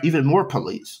 let's have even more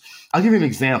police. I'll give you an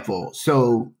example.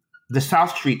 So the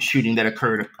South Street shooting that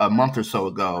occurred a month or so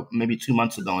ago, maybe 2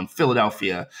 months ago in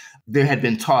Philadelphia, there had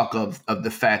been talk of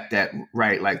the fact that,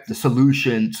 right, like the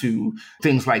solution to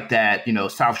things like that,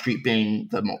 South Street being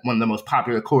one of the most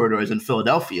popular corridors in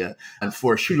Philadelphia, and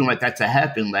for a shooting like that to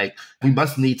happen, like we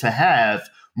must need to have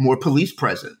more police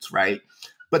presence, right?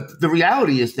 But the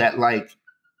reality is that like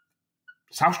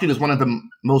South Street is one of the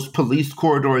most policed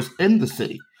corridors in the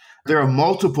city. There are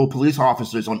multiple police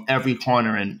officers on every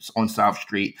corner on South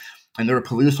Street, and there are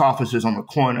police officers on the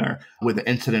corner where the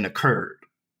incident occurred.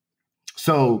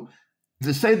 So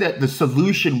to say that the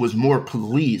solution was more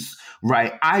police,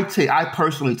 right? I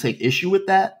personally take issue with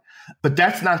that, but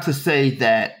that's not to say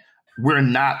that we're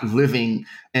not living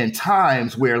in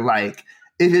times where like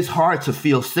it is hard to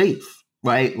feel safe,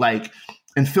 right? Like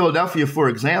in Philadelphia, for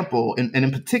example, and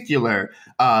in particular,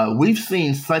 we've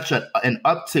seen such an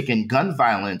uptick in gun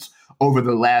violence over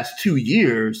the last 2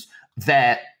 years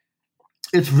that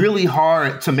it's really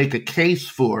hard to make a case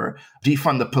for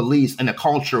defund the police in a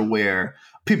culture where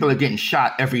people are getting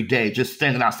shot every day just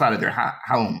standing outside of their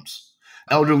homes.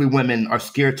 Elderly women are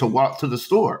scared to walk to the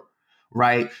store,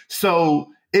 right? So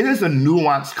it is a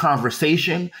nuanced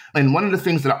conversation. And one of the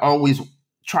things that I always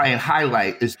try and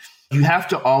highlight is you have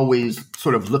to always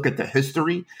sort of look at the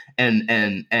history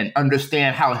and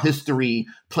understand how history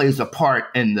plays a part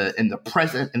in the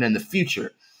present and in the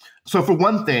future. So for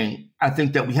one thing, I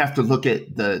think that we have to look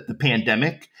at the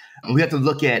pandemic. We have to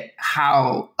look at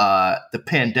how the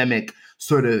pandemic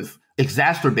sort of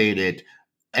exacerbated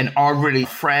an already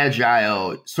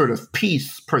fragile sort of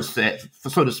peace, per se,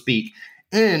 so to speak,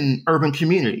 in urban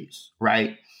communities,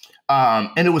 right?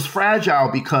 And it was fragile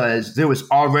because there was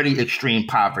already extreme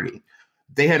poverty.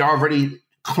 They had already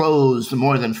closed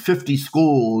more than 50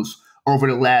 schools over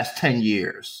the last 10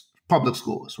 years, public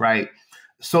schools, right?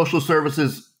 Social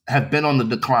services have been on the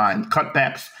decline,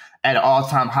 cutbacks at an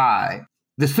all-time high.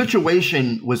 The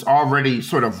situation was already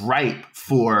sort of ripe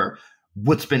for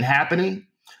what's been happening,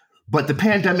 but the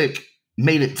pandemic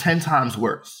made it 10 times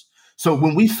worse. So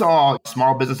when we saw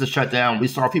small businesses shut down, we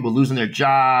saw people losing their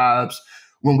jobs,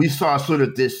 when we saw sort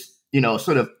of this,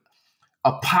 sort of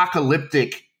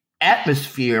apocalyptic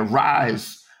atmosphere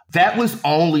rise, that was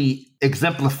only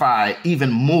exemplified even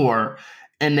more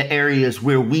in the areas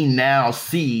where we now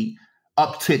see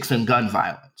upticks in gun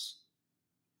violence.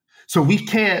 So we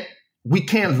can't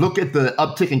look at the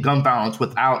uptick in gun violence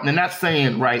without, and I'm not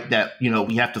saying, right, that,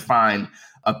 we have to find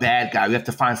a bad guy, we have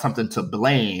to find something to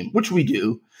blame, which we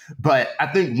do. But I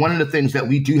think one of the things that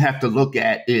we do have to look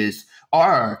at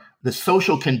are the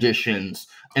social conditions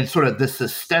and sort of the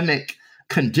systemic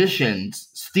conditions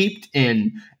steeped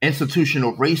in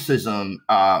institutional racism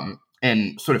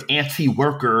and sort of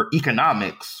anti-worker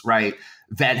economics, right,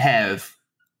 that have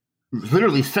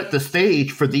literally set the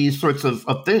stage for these sorts of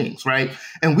things, right?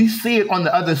 And we see it on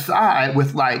the other side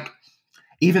with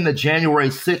even the January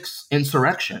 6th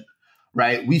insurrection,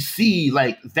 right? We see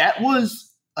that was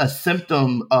a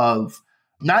symptom of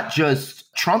not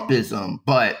just Trumpism,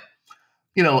 but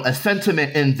a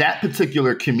sentiment in that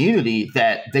particular community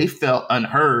that they felt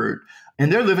unheard,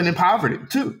 and they're living in poverty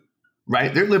too,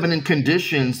 right? They're living in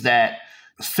conditions that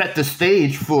set the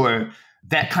stage for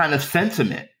that kind of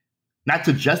sentiment, not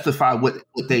to justify what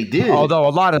they did. Although a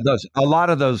lot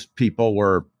of those people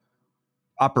were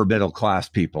upper middle class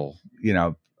people,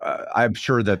 I'm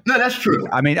sure that. No, that's true.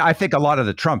 I mean, I think a lot of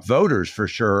the Trump voters for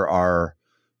sure are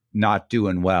not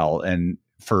doing well, and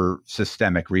for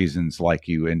systemic reasons, like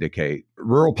you indicate.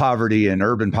 Rural poverty and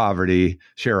urban poverty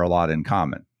share a lot in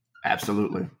common.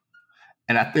 Absolutely.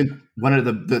 And I think one of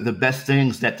the best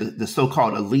things that the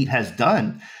so-called elite has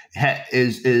done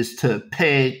is to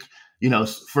peg,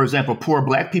 for example, poor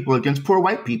Black people against poor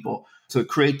white people, to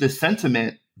create this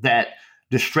sentiment that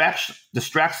distracts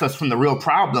us from the real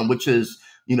problem, which is,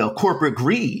 corporate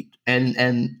greed and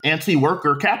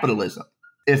anti-worker capitalism.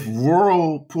 If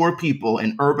rural poor people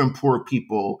and urban poor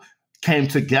people came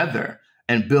together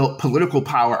and built political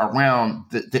power around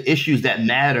the issues that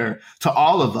matter to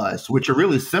all of us, which are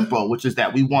really simple, which is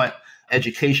that we want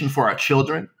education for our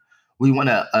children. We want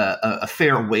a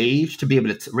fair wage to be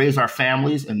able to raise our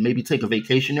families and maybe take a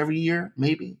vacation every year,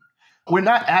 maybe. We're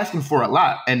not asking for a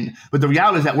lot. But the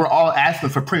reality is that we're all asking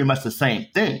for pretty much the same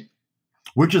thing.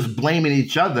 We're just blaming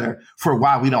each other for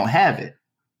why we don't have it.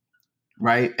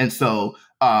 Right. And so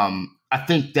I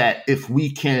think that if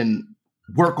we can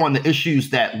work on the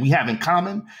issues that we have in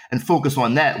common and focus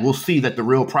on that, we'll see that the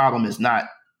real problem is not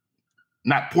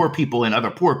poor people and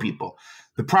other poor people.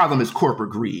 The problem is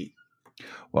corporate greed.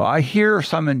 Well, I hear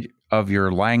some of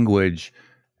your language,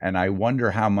 and I wonder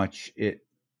how much it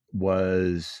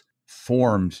was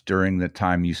formed during the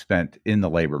time you spent in the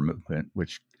labor movement,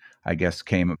 which I guess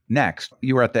came next.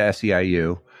 You were at the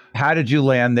SEIU. How did you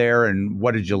land there, and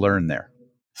what did you learn there?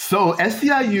 So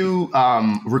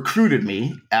SEIU recruited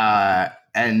me,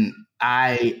 and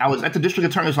I was at the district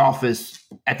attorney's office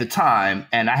at the time,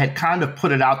 and I had kind of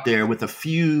put it out there with a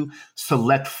few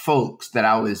select folks that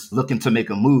I was looking to make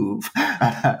a move.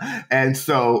 And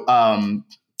so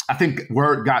I think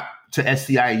word got to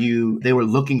SEIU. They were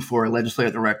looking for a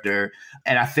legislative director.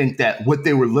 And I think that what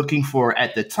they were looking for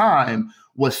at the time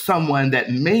was someone that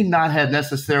may not have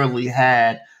necessarily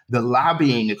had the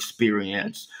lobbying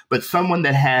experience, but someone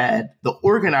that had the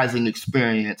organizing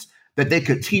experience that they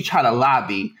could teach how to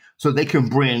lobby so they can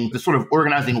bring the sort of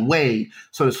organizing way,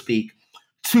 so to speak,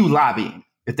 to lobbying,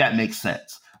 if that makes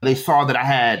sense. They saw that I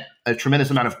had a tremendous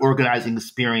amount of organizing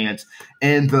experience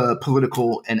in the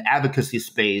political and advocacy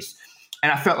space.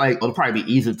 And I felt like it'll probably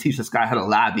be easy to teach this guy how to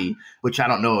lobby, which I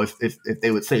don't know if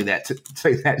they would say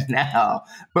that now.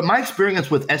 But my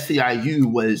experience with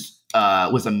SEIU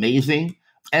was amazing.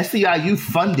 SEIU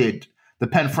funded the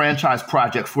PENNfranchise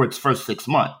project for its first 6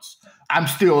 months. I'm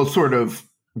still sort of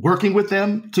working with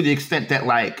them to the extent that,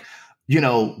 like,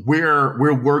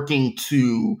 we're working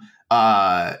to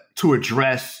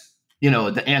address,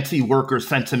 the anti-worker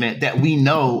sentiment that we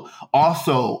know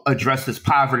also addresses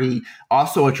poverty,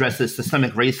 also addresses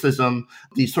systemic racism,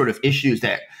 these sort of issues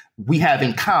that we have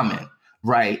in common,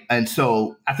 right? And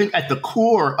so I think at the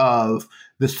core of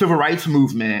the civil rights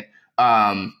movement,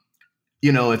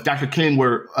 if Dr. King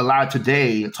were allowed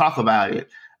today to talk about it,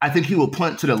 I think he will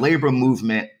point to the labor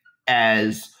movement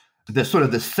as the sort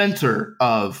of the center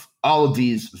of all of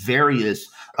these various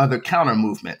other counter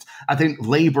movements. I think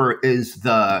labor is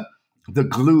the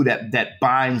glue that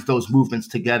binds those movements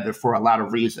together for a lot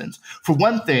of reasons. For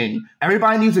one thing,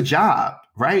 everybody needs a job,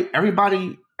 right?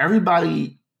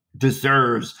 Everybody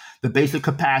deserves the basic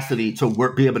capacity to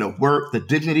work, be able to work, the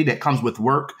dignity that comes with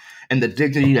work, and the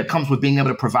dignity that comes with being able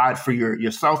to provide for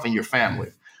yourself and your family,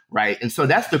 right? And so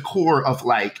that's the core of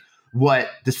like what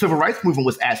the civil rights movement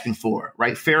was asking for,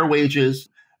 right? Fair wages,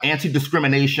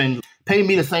 anti-discrimination, pay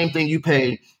me the same thing you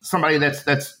pay somebody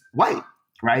that's white,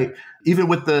 right? Even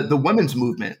with the women's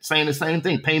movement, saying the same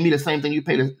thing, pay me the same thing you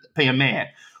pay a man,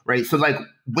 right? So like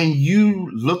when you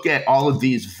look at all of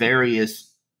these various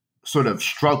sort of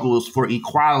struggles for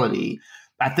equality,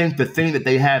 I think the thing that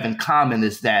they have in common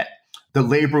is that the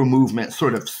labor movement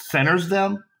sort of centers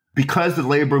them, because the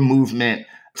labor movement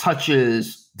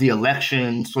touches the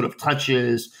election, sort of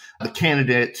touches the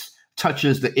candidates,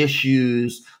 touches the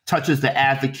issues, touches the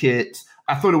advocates.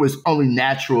 I thought it was only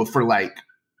natural for like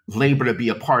labor to be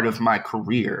a part of my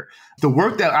career. The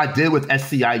work that I did with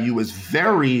SEIU was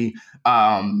very,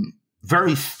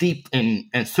 very steeped in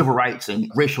civil rights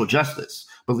and racial justice,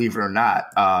 believe it or not.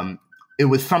 It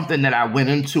was something that I went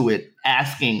into it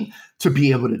asking to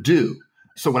be able to do.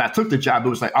 So when I took the job, it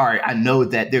was like, all right, I know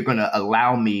that they're going to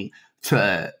allow me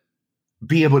to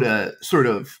be able to sort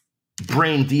of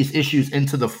bring these issues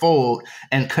into the fold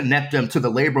and connect them to the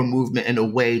labor movement in a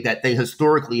way that they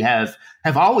historically have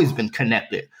always been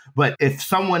connected. But if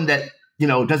someone that,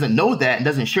 doesn't know that and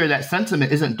doesn't share that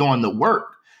sentiment isn't doing the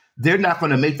work, they're not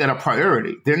going to make that a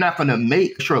priority. They're not going to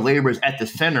make sure labor is at the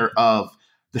center of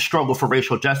the struggle for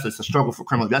racial justice, the struggle for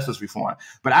criminal justice reform.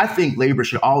 But I think labor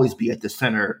should always be at the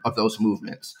center of those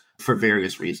movements for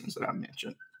various reasons that I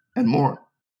mentioned and more.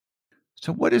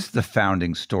 So what is the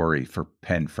founding story for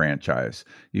PENNfranchise?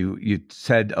 You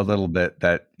said a little bit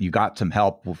that you got some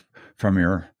help from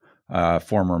your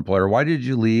former employer. Why did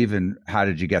you leave and how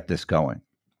did you get this going?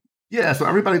 Yeah, so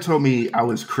everybody told me I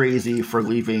was crazy for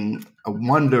leaving a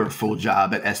wonderful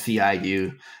job at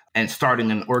SEIU and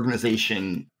starting an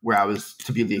organization where I was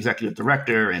to be the executive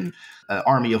director and an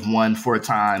army of one for a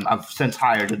time. I've since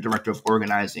hired a director of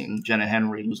organizing, Jenna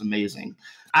Henry, who's amazing.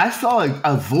 I saw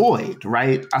a void,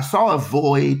 right? I saw a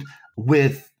void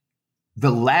with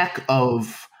the lack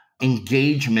of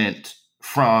engagement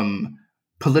from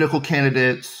political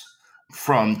candidates,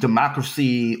 from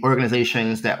democracy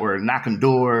organizations that were knocking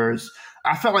doors.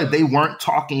 I felt like they weren't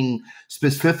talking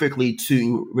specifically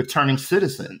to returning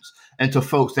citizens and to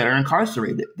folks that are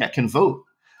incarcerated that can vote.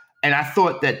 And I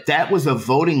thought that was a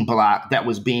voting block that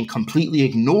was being completely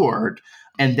ignored,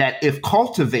 and that if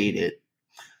cultivated,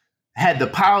 had the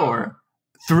power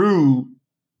through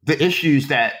the issues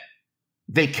that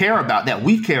they care about, that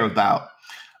we care about,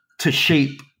 to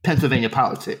shape Pennsylvania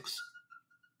politics.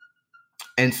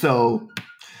 And so,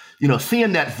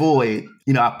 seeing that void,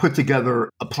 I put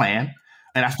together a plan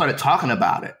and I started talking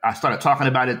about it. I started talking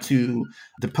about it to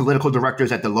the political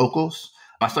directors at the locals.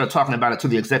 I started talking about it to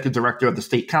the executive director of the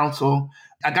state council.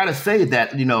 I got to say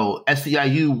that,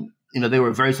 SEIU, they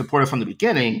were very supportive from the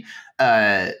beginning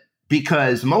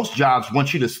because most jobs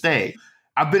want you to stay.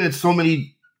 I've been in so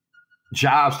many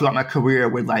jobs throughout my career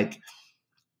where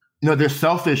they're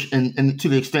selfish and to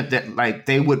the extent that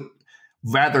they would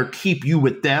rather keep you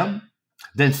with them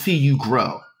than see you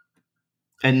grow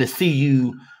and to see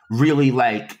you really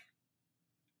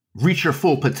reach your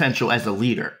full potential as a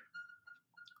leader.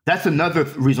 That's another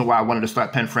reason why I wanted to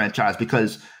start PENNfranchise,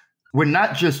 because we're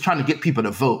not just trying to get people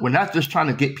to vote. We're not just trying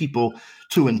to get people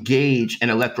to engage in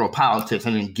electoral politics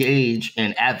and engage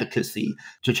in advocacy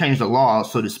to change the law,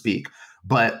 so to speak.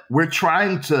 But we're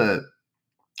trying to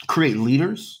create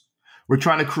leaders. We're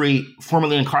trying to create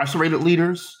formerly incarcerated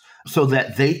leaders so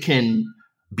that they can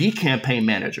be campaign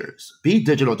managers, be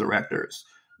digital directors,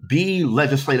 be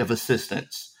legislative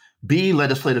assistants, be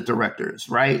legislative directors,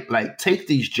 right? Take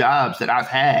these jobs that I've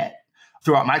had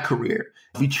throughout my career.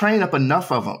 If we train up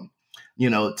enough of them,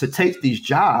 to take these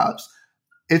jobs,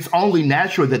 it's only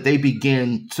natural that they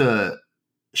begin to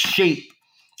shape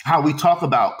how we talk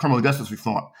about criminal justice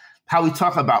reform, how we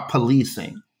talk about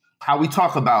policing, how we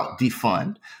talk about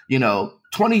defund.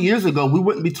 20 years ago, we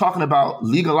wouldn't be talking about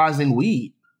legalizing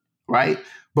weed, right?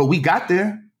 But we got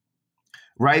there,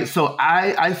 right? So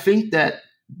I think that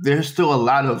there's still a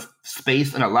lot of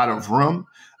space and a lot of room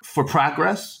for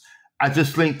progress. I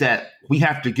just think that we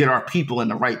have to get our people in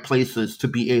the right places to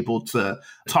be able to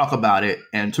talk about it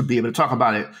and to be able to talk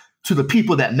about it to the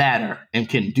people that matter and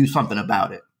can do something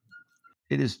about it.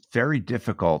 It is very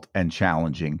difficult and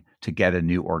challenging to get a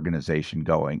new organization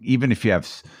going, even if you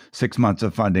have 6 months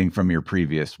of funding from your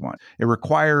previous one. It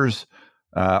requires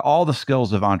all the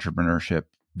skills of entrepreneurship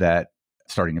that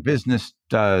starting a business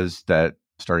does, that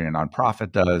starting a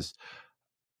nonprofit does.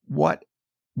 What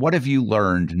have you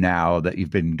learned now that you've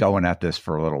been going at this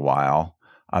for a little while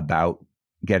about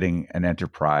getting an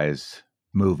enterprise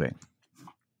moving?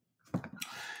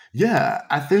 Yeah,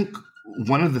 I think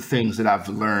one of the things that I've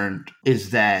learned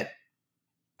is that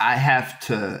I have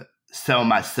to sell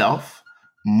myself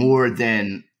more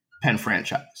than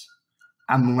PENNfranchise.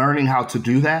 I'm learning how to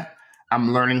do that.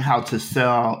 I'm learning how to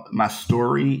sell my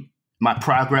story, my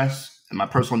progress, and my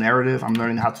personal narrative. I'm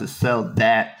learning how to sell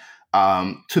that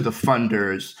to the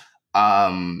funders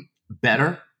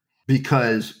better,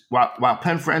 because while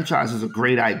PENNfranchise is a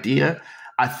great idea,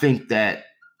 I think that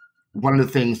one of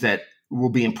the things that will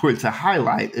be important to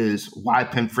highlight is why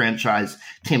PENNfranchise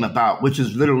came about, which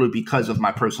is literally because of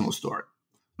my personal story,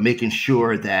 making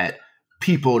sure that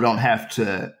people don't have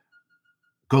to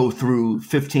go through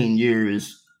 15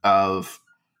 years of,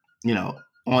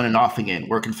 on and off again,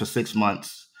 working for 6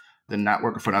 months, then not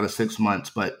working for another 6 months.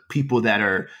 But people that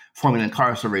are formerly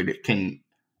incarcerated can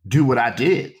do what I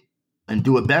did and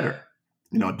do it better,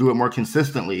 do it more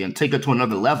consistently and take it to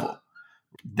another level.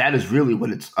 That is really what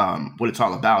it's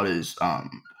all about, is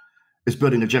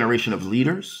building a generation of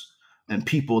leaders and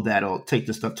people that'll take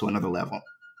this stuff to another level.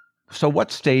 So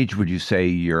what stage would you say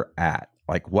you're at?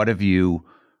 Like, what have you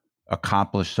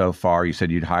accomplished so far? You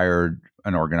said you'd hired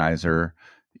an organizer.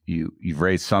 You've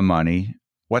raised some money.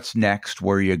 What's next?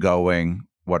 Where are you going?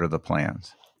 What are the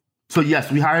plans? So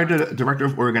yes, we hired a director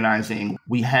of organizing.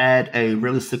 We had a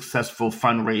really successful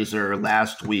fundraiser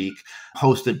last week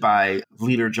hosted by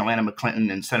leader Joanna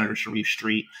McClinton and Senator Sharif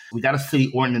Street. We got a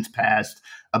city ordinance passed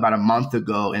about a month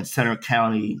ago in Center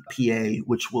County, PA,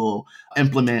 which will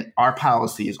implement our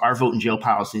policies, our vote in jail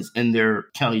policies in their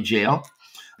county jail.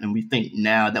 And we think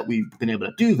now that we've been able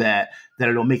to do that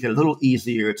it'll make it a little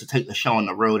easier to take the show on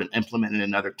the road and implement it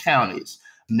in other counties.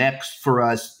 Next for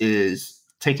us is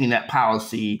taking that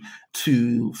policy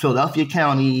to Philadelphia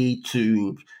County,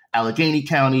 to Allegheny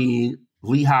County,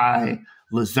 Lehigh,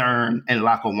 Luzerne, and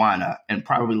Lackawanna, and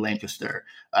probably Lancaster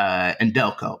and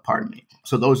Delco, pardon me.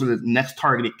 So those are the next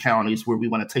targeted counties where we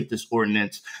want to take this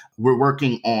ordinance. We're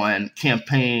working on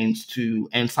campaigns to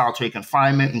end solitary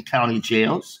confinement in county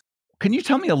jails. Can you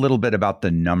tell me a little bit about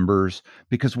the numbers?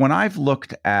 Because when I've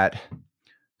looked at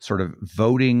sort of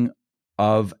voting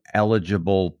of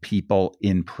eligible people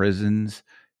in prisons,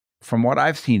 from what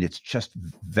I've seen, it's just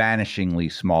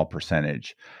vanishingly small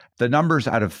percentage. The numbers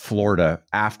out of Florida,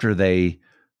 after they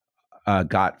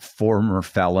got former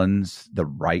felons the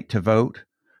right to vote,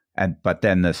 but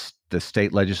then the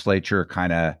state legislature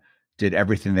kind of did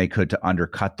everything they could to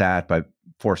undercut that by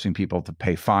forcing people to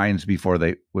pay fines before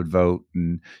they would vote,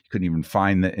 and you couldn't even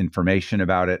find the information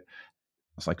about it.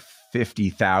 It's like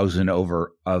 50,000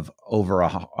 over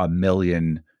a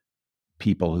million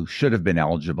people who should have been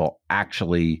eligible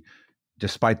actually,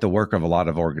 despite the work of a lot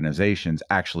of organizations,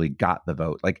 actually got the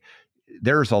vote. Like,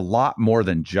 there's a lot more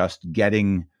than just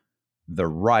getting the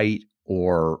right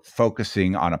or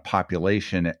focusing on a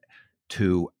population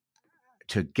to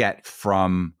get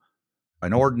from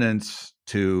an ordinance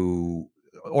to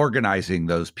organizing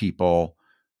those people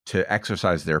to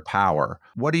exercise their power.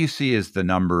 What do you see as the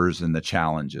numbers and the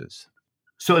challenges?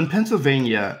 So in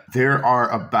Pennsylvania, there are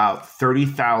about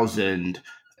 30,000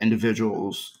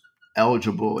 individuals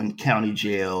eligible in county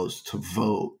jails to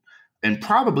vote, and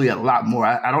probably a lot more.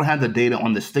 I don't have the data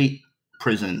on the state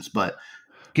prisons, but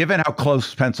given how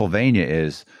close Pennsylvania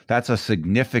is, that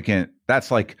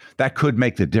could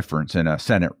make the difference in a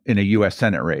U.S.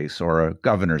 Senate race or a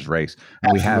governor's race.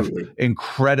 And absolutely. We have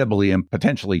incredibly and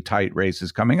potentially tight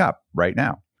races coming up right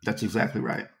now. That's exactly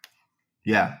right.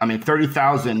 Yeah. I mean,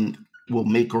 30,000 will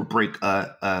make or break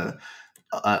an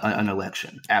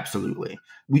election. Absolutely.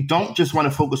 We don't just want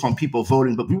to focus on people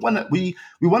voting, but we want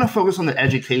to focus on the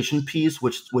education piece,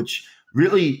 which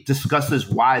really discusses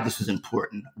why this is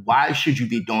important. Why should you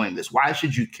be doing this? Why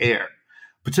should you care?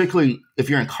 Particularly if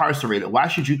you're incarcerated, why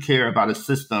should you care about a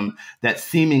system that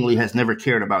seemingly has never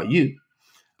cared about you?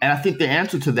 And I think the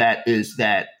answer to that is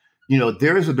that,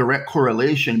 there is a direct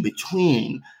correlation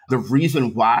between the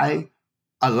reason why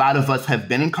a lot of us have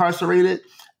been incarcerated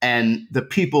and the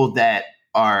people that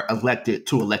are elected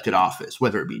to elected office,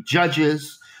 whether it be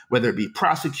judges, whether it be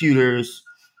prosecutors,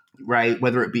 right?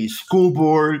 Whether it be school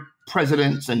board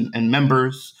presidents and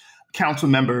members, council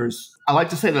members. I like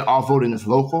to say that all voting is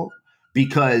local,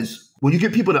 because when you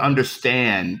get people to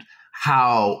understand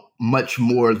how much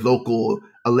more local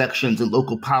elections and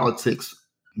local politics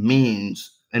means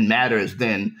and matters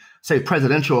than, say,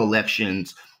 presidential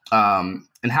elections,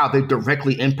 and how they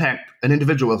directly impact an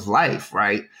individual's life,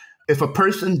 right? If a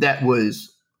person that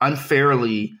was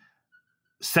unfairly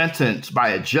sentenced by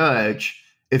a judge,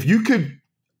 if you could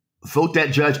vote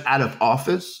that judge out of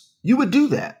office, you would do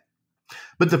that.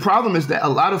 But the problem is that a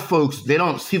lot of folks, they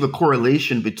don't see the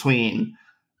correlation between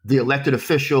the elected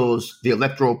officials, the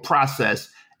electoral process,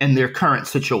 and their current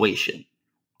situation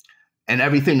and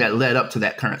everything that led up to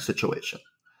that current situation.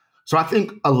 So I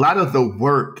think a lot of the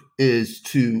work is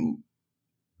to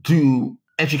do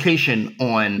education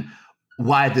on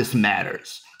why this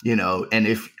matters, and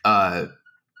if,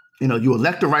 you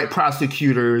elect the right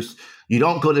prosecutors, you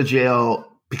don't go to jail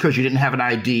because you didn't have an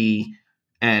ID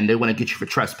and they want to get you for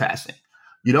trespassing.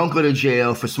 You don't go to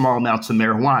jail for small amounts of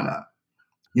marijuana.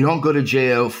 You don't go to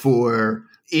jail for,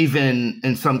 even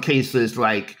in some cases,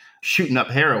 like shooting up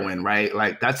heroin, right?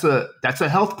 Like that's a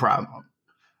health problem.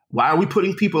 Why are we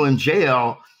putting people in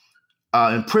jail,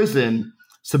 in prison,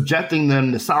 subjecting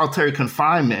them to solitary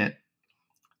confinement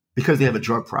because they have a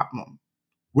drug problem?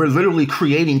 We're literally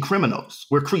creating criminals.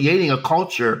 We're creating a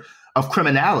culture of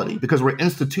criminality because we're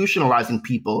institutionalizing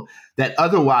people that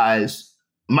otherwise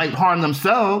might harm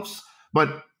themselves,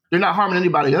 but they're not harming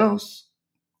anybody else.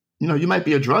 You might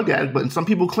be a drug addict, but some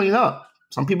people clean up.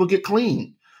 Some people get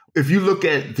clean. If you look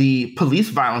at the police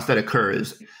violence that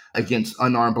occurs against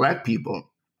unarmed Black people,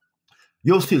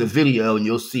 you'll see the video and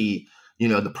you'll see,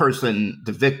 the person,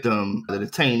 the victim, the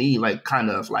detainee,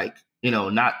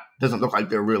 doesn't look like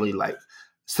they're really like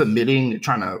submitting,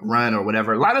 trying to run or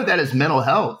whatever. A lot of that is mental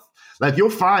health. Like you'll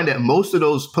find that most of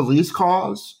those police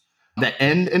calls that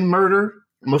end in murder,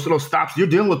 most of those stops, you're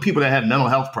dealing with people that have mental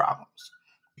health problems.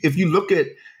 If you look at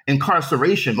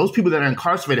incarceration, most people that are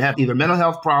incarcerated have either mental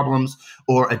health problems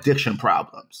or addiction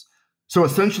problems. So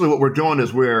essentially what we're doing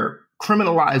is we're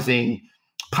criminalizing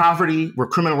poverty, we're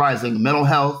criminalizing mental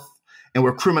health, and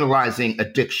we're criminalizing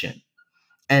addiction.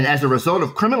 And as a result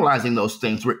of criminalizing those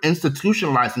things, we're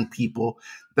institutionalizing people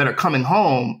that are coming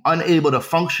home unable to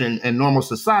function in normal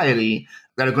society,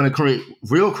 that are going to create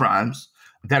real crimes,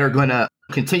 that are going to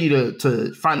continue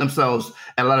to find themselves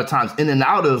at a lot of times in and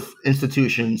out of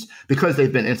institutions because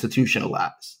they've been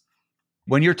institutionalized.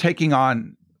 When you're taking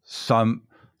on some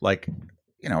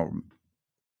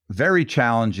very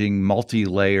challenging,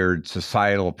 multi-layered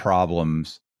societal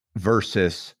problems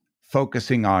versus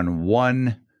focusing on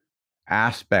one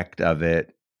aspect of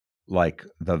it, like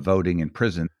the voting in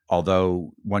prison,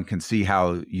 although one can see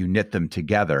how you knit them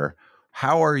together,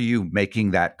 how are you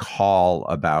making that call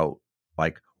about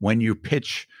when you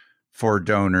pitch for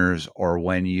donors or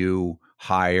when you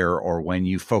hire or when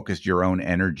you focus your own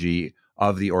energy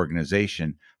of the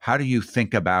organization? How do you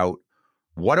think about,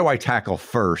 what do I tackle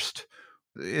first?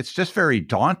 It's just very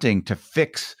daunting to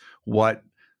fix what,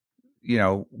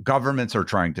 governments are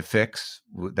trying to fix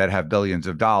that have billions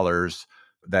of dollars,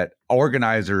 that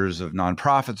organizers of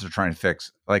nonprofits are trying to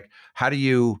fix. How do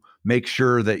you make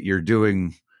sure that you're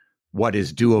doing what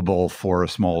is doable for a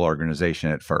small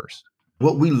organization at first?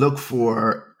 What we look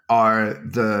for are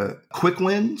the quick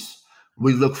wins.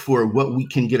 We look for what we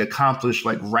can get accomplished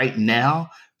right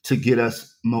now to get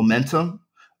us momentum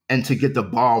and to get the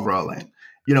ball rolling.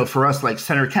 For us,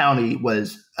 Center County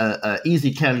was a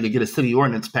easy county to get a city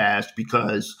ordinance passed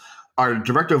because our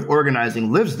director of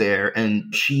organizing lives there,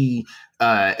 and she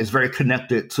is very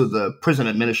connected to the prison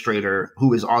administrator,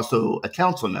 who is also a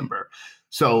council member.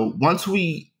 So once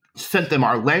we sent them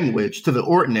our language to the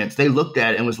ordinance, they looked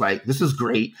at it and was like, this is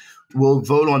great. We'll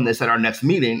vote on this at our next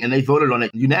meeting. And they voted on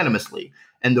it unanimously.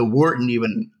 And the warden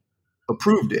even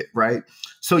approved it, right?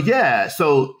 So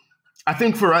I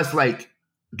think for us,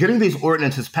 getting these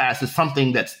ordinances passed is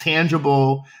something that's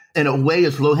tangible. In a way,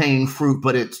 it's low-hanging fruit,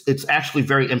 but it's actually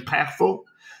very impactful.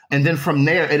 And then from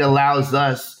there, it allows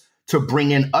us to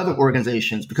bring in other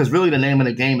organizations, because really the name of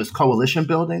the game is coalition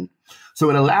building. So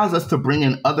it allows us to bring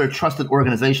in other trusted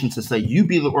organizations to say, you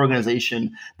be the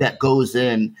organization that goes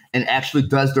in and actually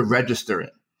does the registering.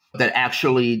 that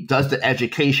actually does the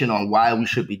education on why we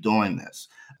should be doing this.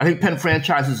 I think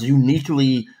PENNfranchise is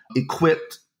uniquely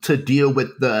equipped to deal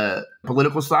with the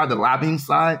political side, the lobbying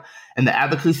side, and the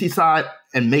advocacy side,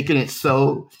 and making it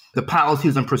so the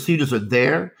policies and procedures are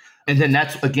there. And then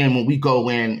that's, again, when we go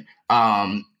in,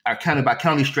 our county by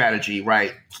county strategy,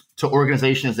 right, to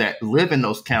organizations that live in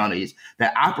those counties,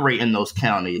 that operate in those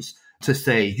counties, to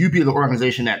say, you be the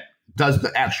organization that does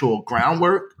the actual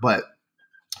groundwork, but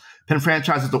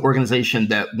PENNfranchise is the organization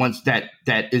that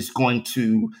that is going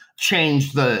to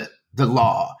change the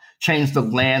law, change the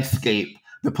landscape,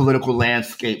 the political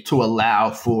landscape, to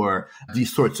allow for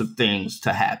these sorts of things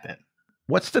to happen.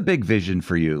 What's the big vision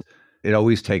for you? It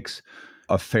always takes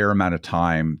a fair amount of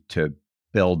time to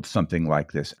build something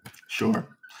like this. Sure.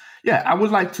 Yeah, I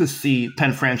would like to see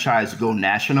PENNfranchise go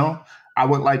national. I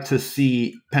would like to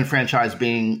see PENNfranchise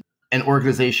being an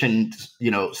organization,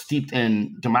 steeped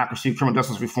in democracy, criminal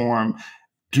justice reform,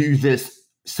 do this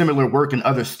similar work in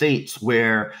other states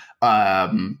where,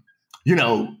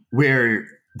 where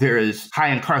there is high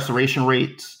incarceration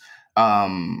rates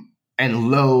and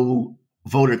low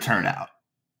voter turnout,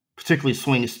 particularly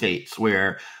swing states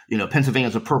where, Pennsylvania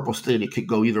is a purple state, it could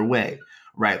go either way,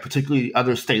 right? Particularly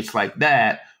other states like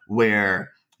that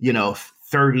where,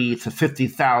 30 to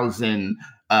 50,000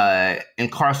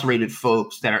 incarcerated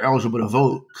folks that are eligible to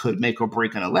vote could make or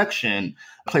break an election.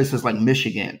 Places like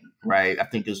Michigan, right, I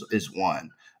think is one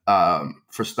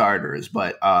for starters.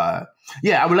 But I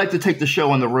would like to take the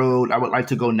show on the road. I would like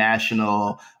to go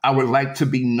national. I would like to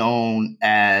be known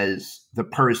as the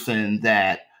person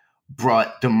that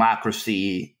brought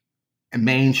democracy and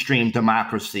mainstream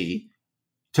democracy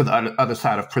to the other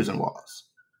side of prison walls.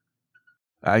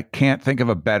 I can't think of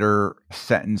a better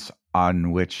sentence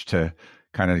on which to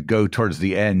kind of go towards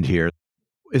the end here.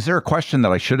 Is there a question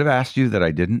that I should have asked you that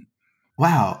I didn't?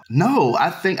 Wow. No,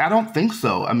 I don't think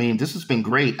so. I mean, this has been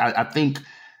great. I think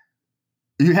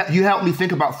you helped me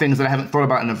think about things that I haven't thought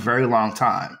about in a very long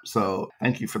time. So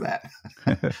thank you for that.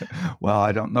 Well,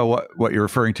 I don't know what you're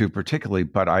referring to particularly,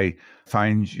 but I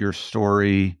find your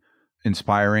story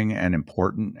inspiring and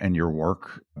important and your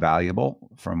work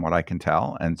valuable from what I can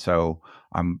tell. And so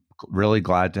I'm really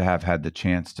glad to have had the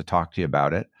chance to talk to you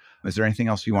about it. Is there anything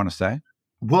else you want to say?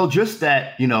 Well, just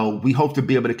that, we hope to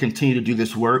be able to continue to do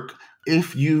this work.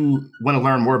 If you want to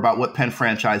learn more about what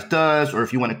PENNfranchise does, or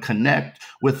if you want to connect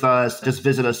with us, just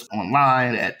visit us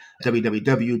online at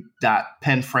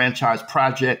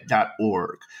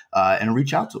www.PENNfranchiseproject.org and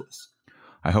reach out to us.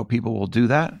 I hope people will do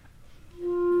that.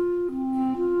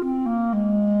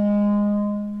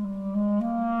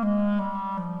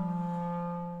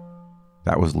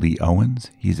 That was Leigh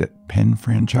Owens. He's at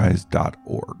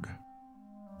PENNfranchise.org.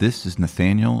 This is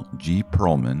Nathaniel G.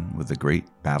 Perlman with the Great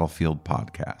Battlefield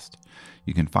Podcast.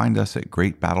 You can find us at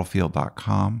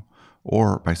greatbattlefield.com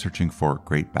or by searching for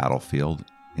Great Battlefield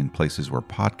in places where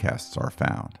podcasts are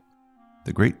found.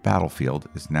 The Great Battlefield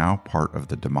is now part of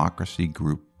the Democracy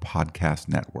Group podcast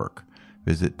network.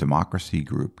 Visit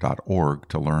democracygroup.org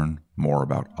to learn more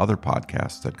about other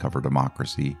podcasts that cover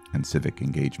democracy and civic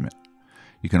engagement.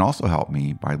 You can also help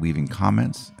me by leaving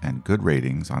comments and good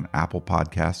ratings on Apple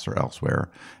Podcasts or elsewhere,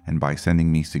 and by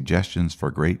sending me suggestions for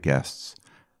great guests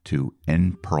to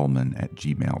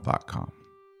nperlman@gmail.com.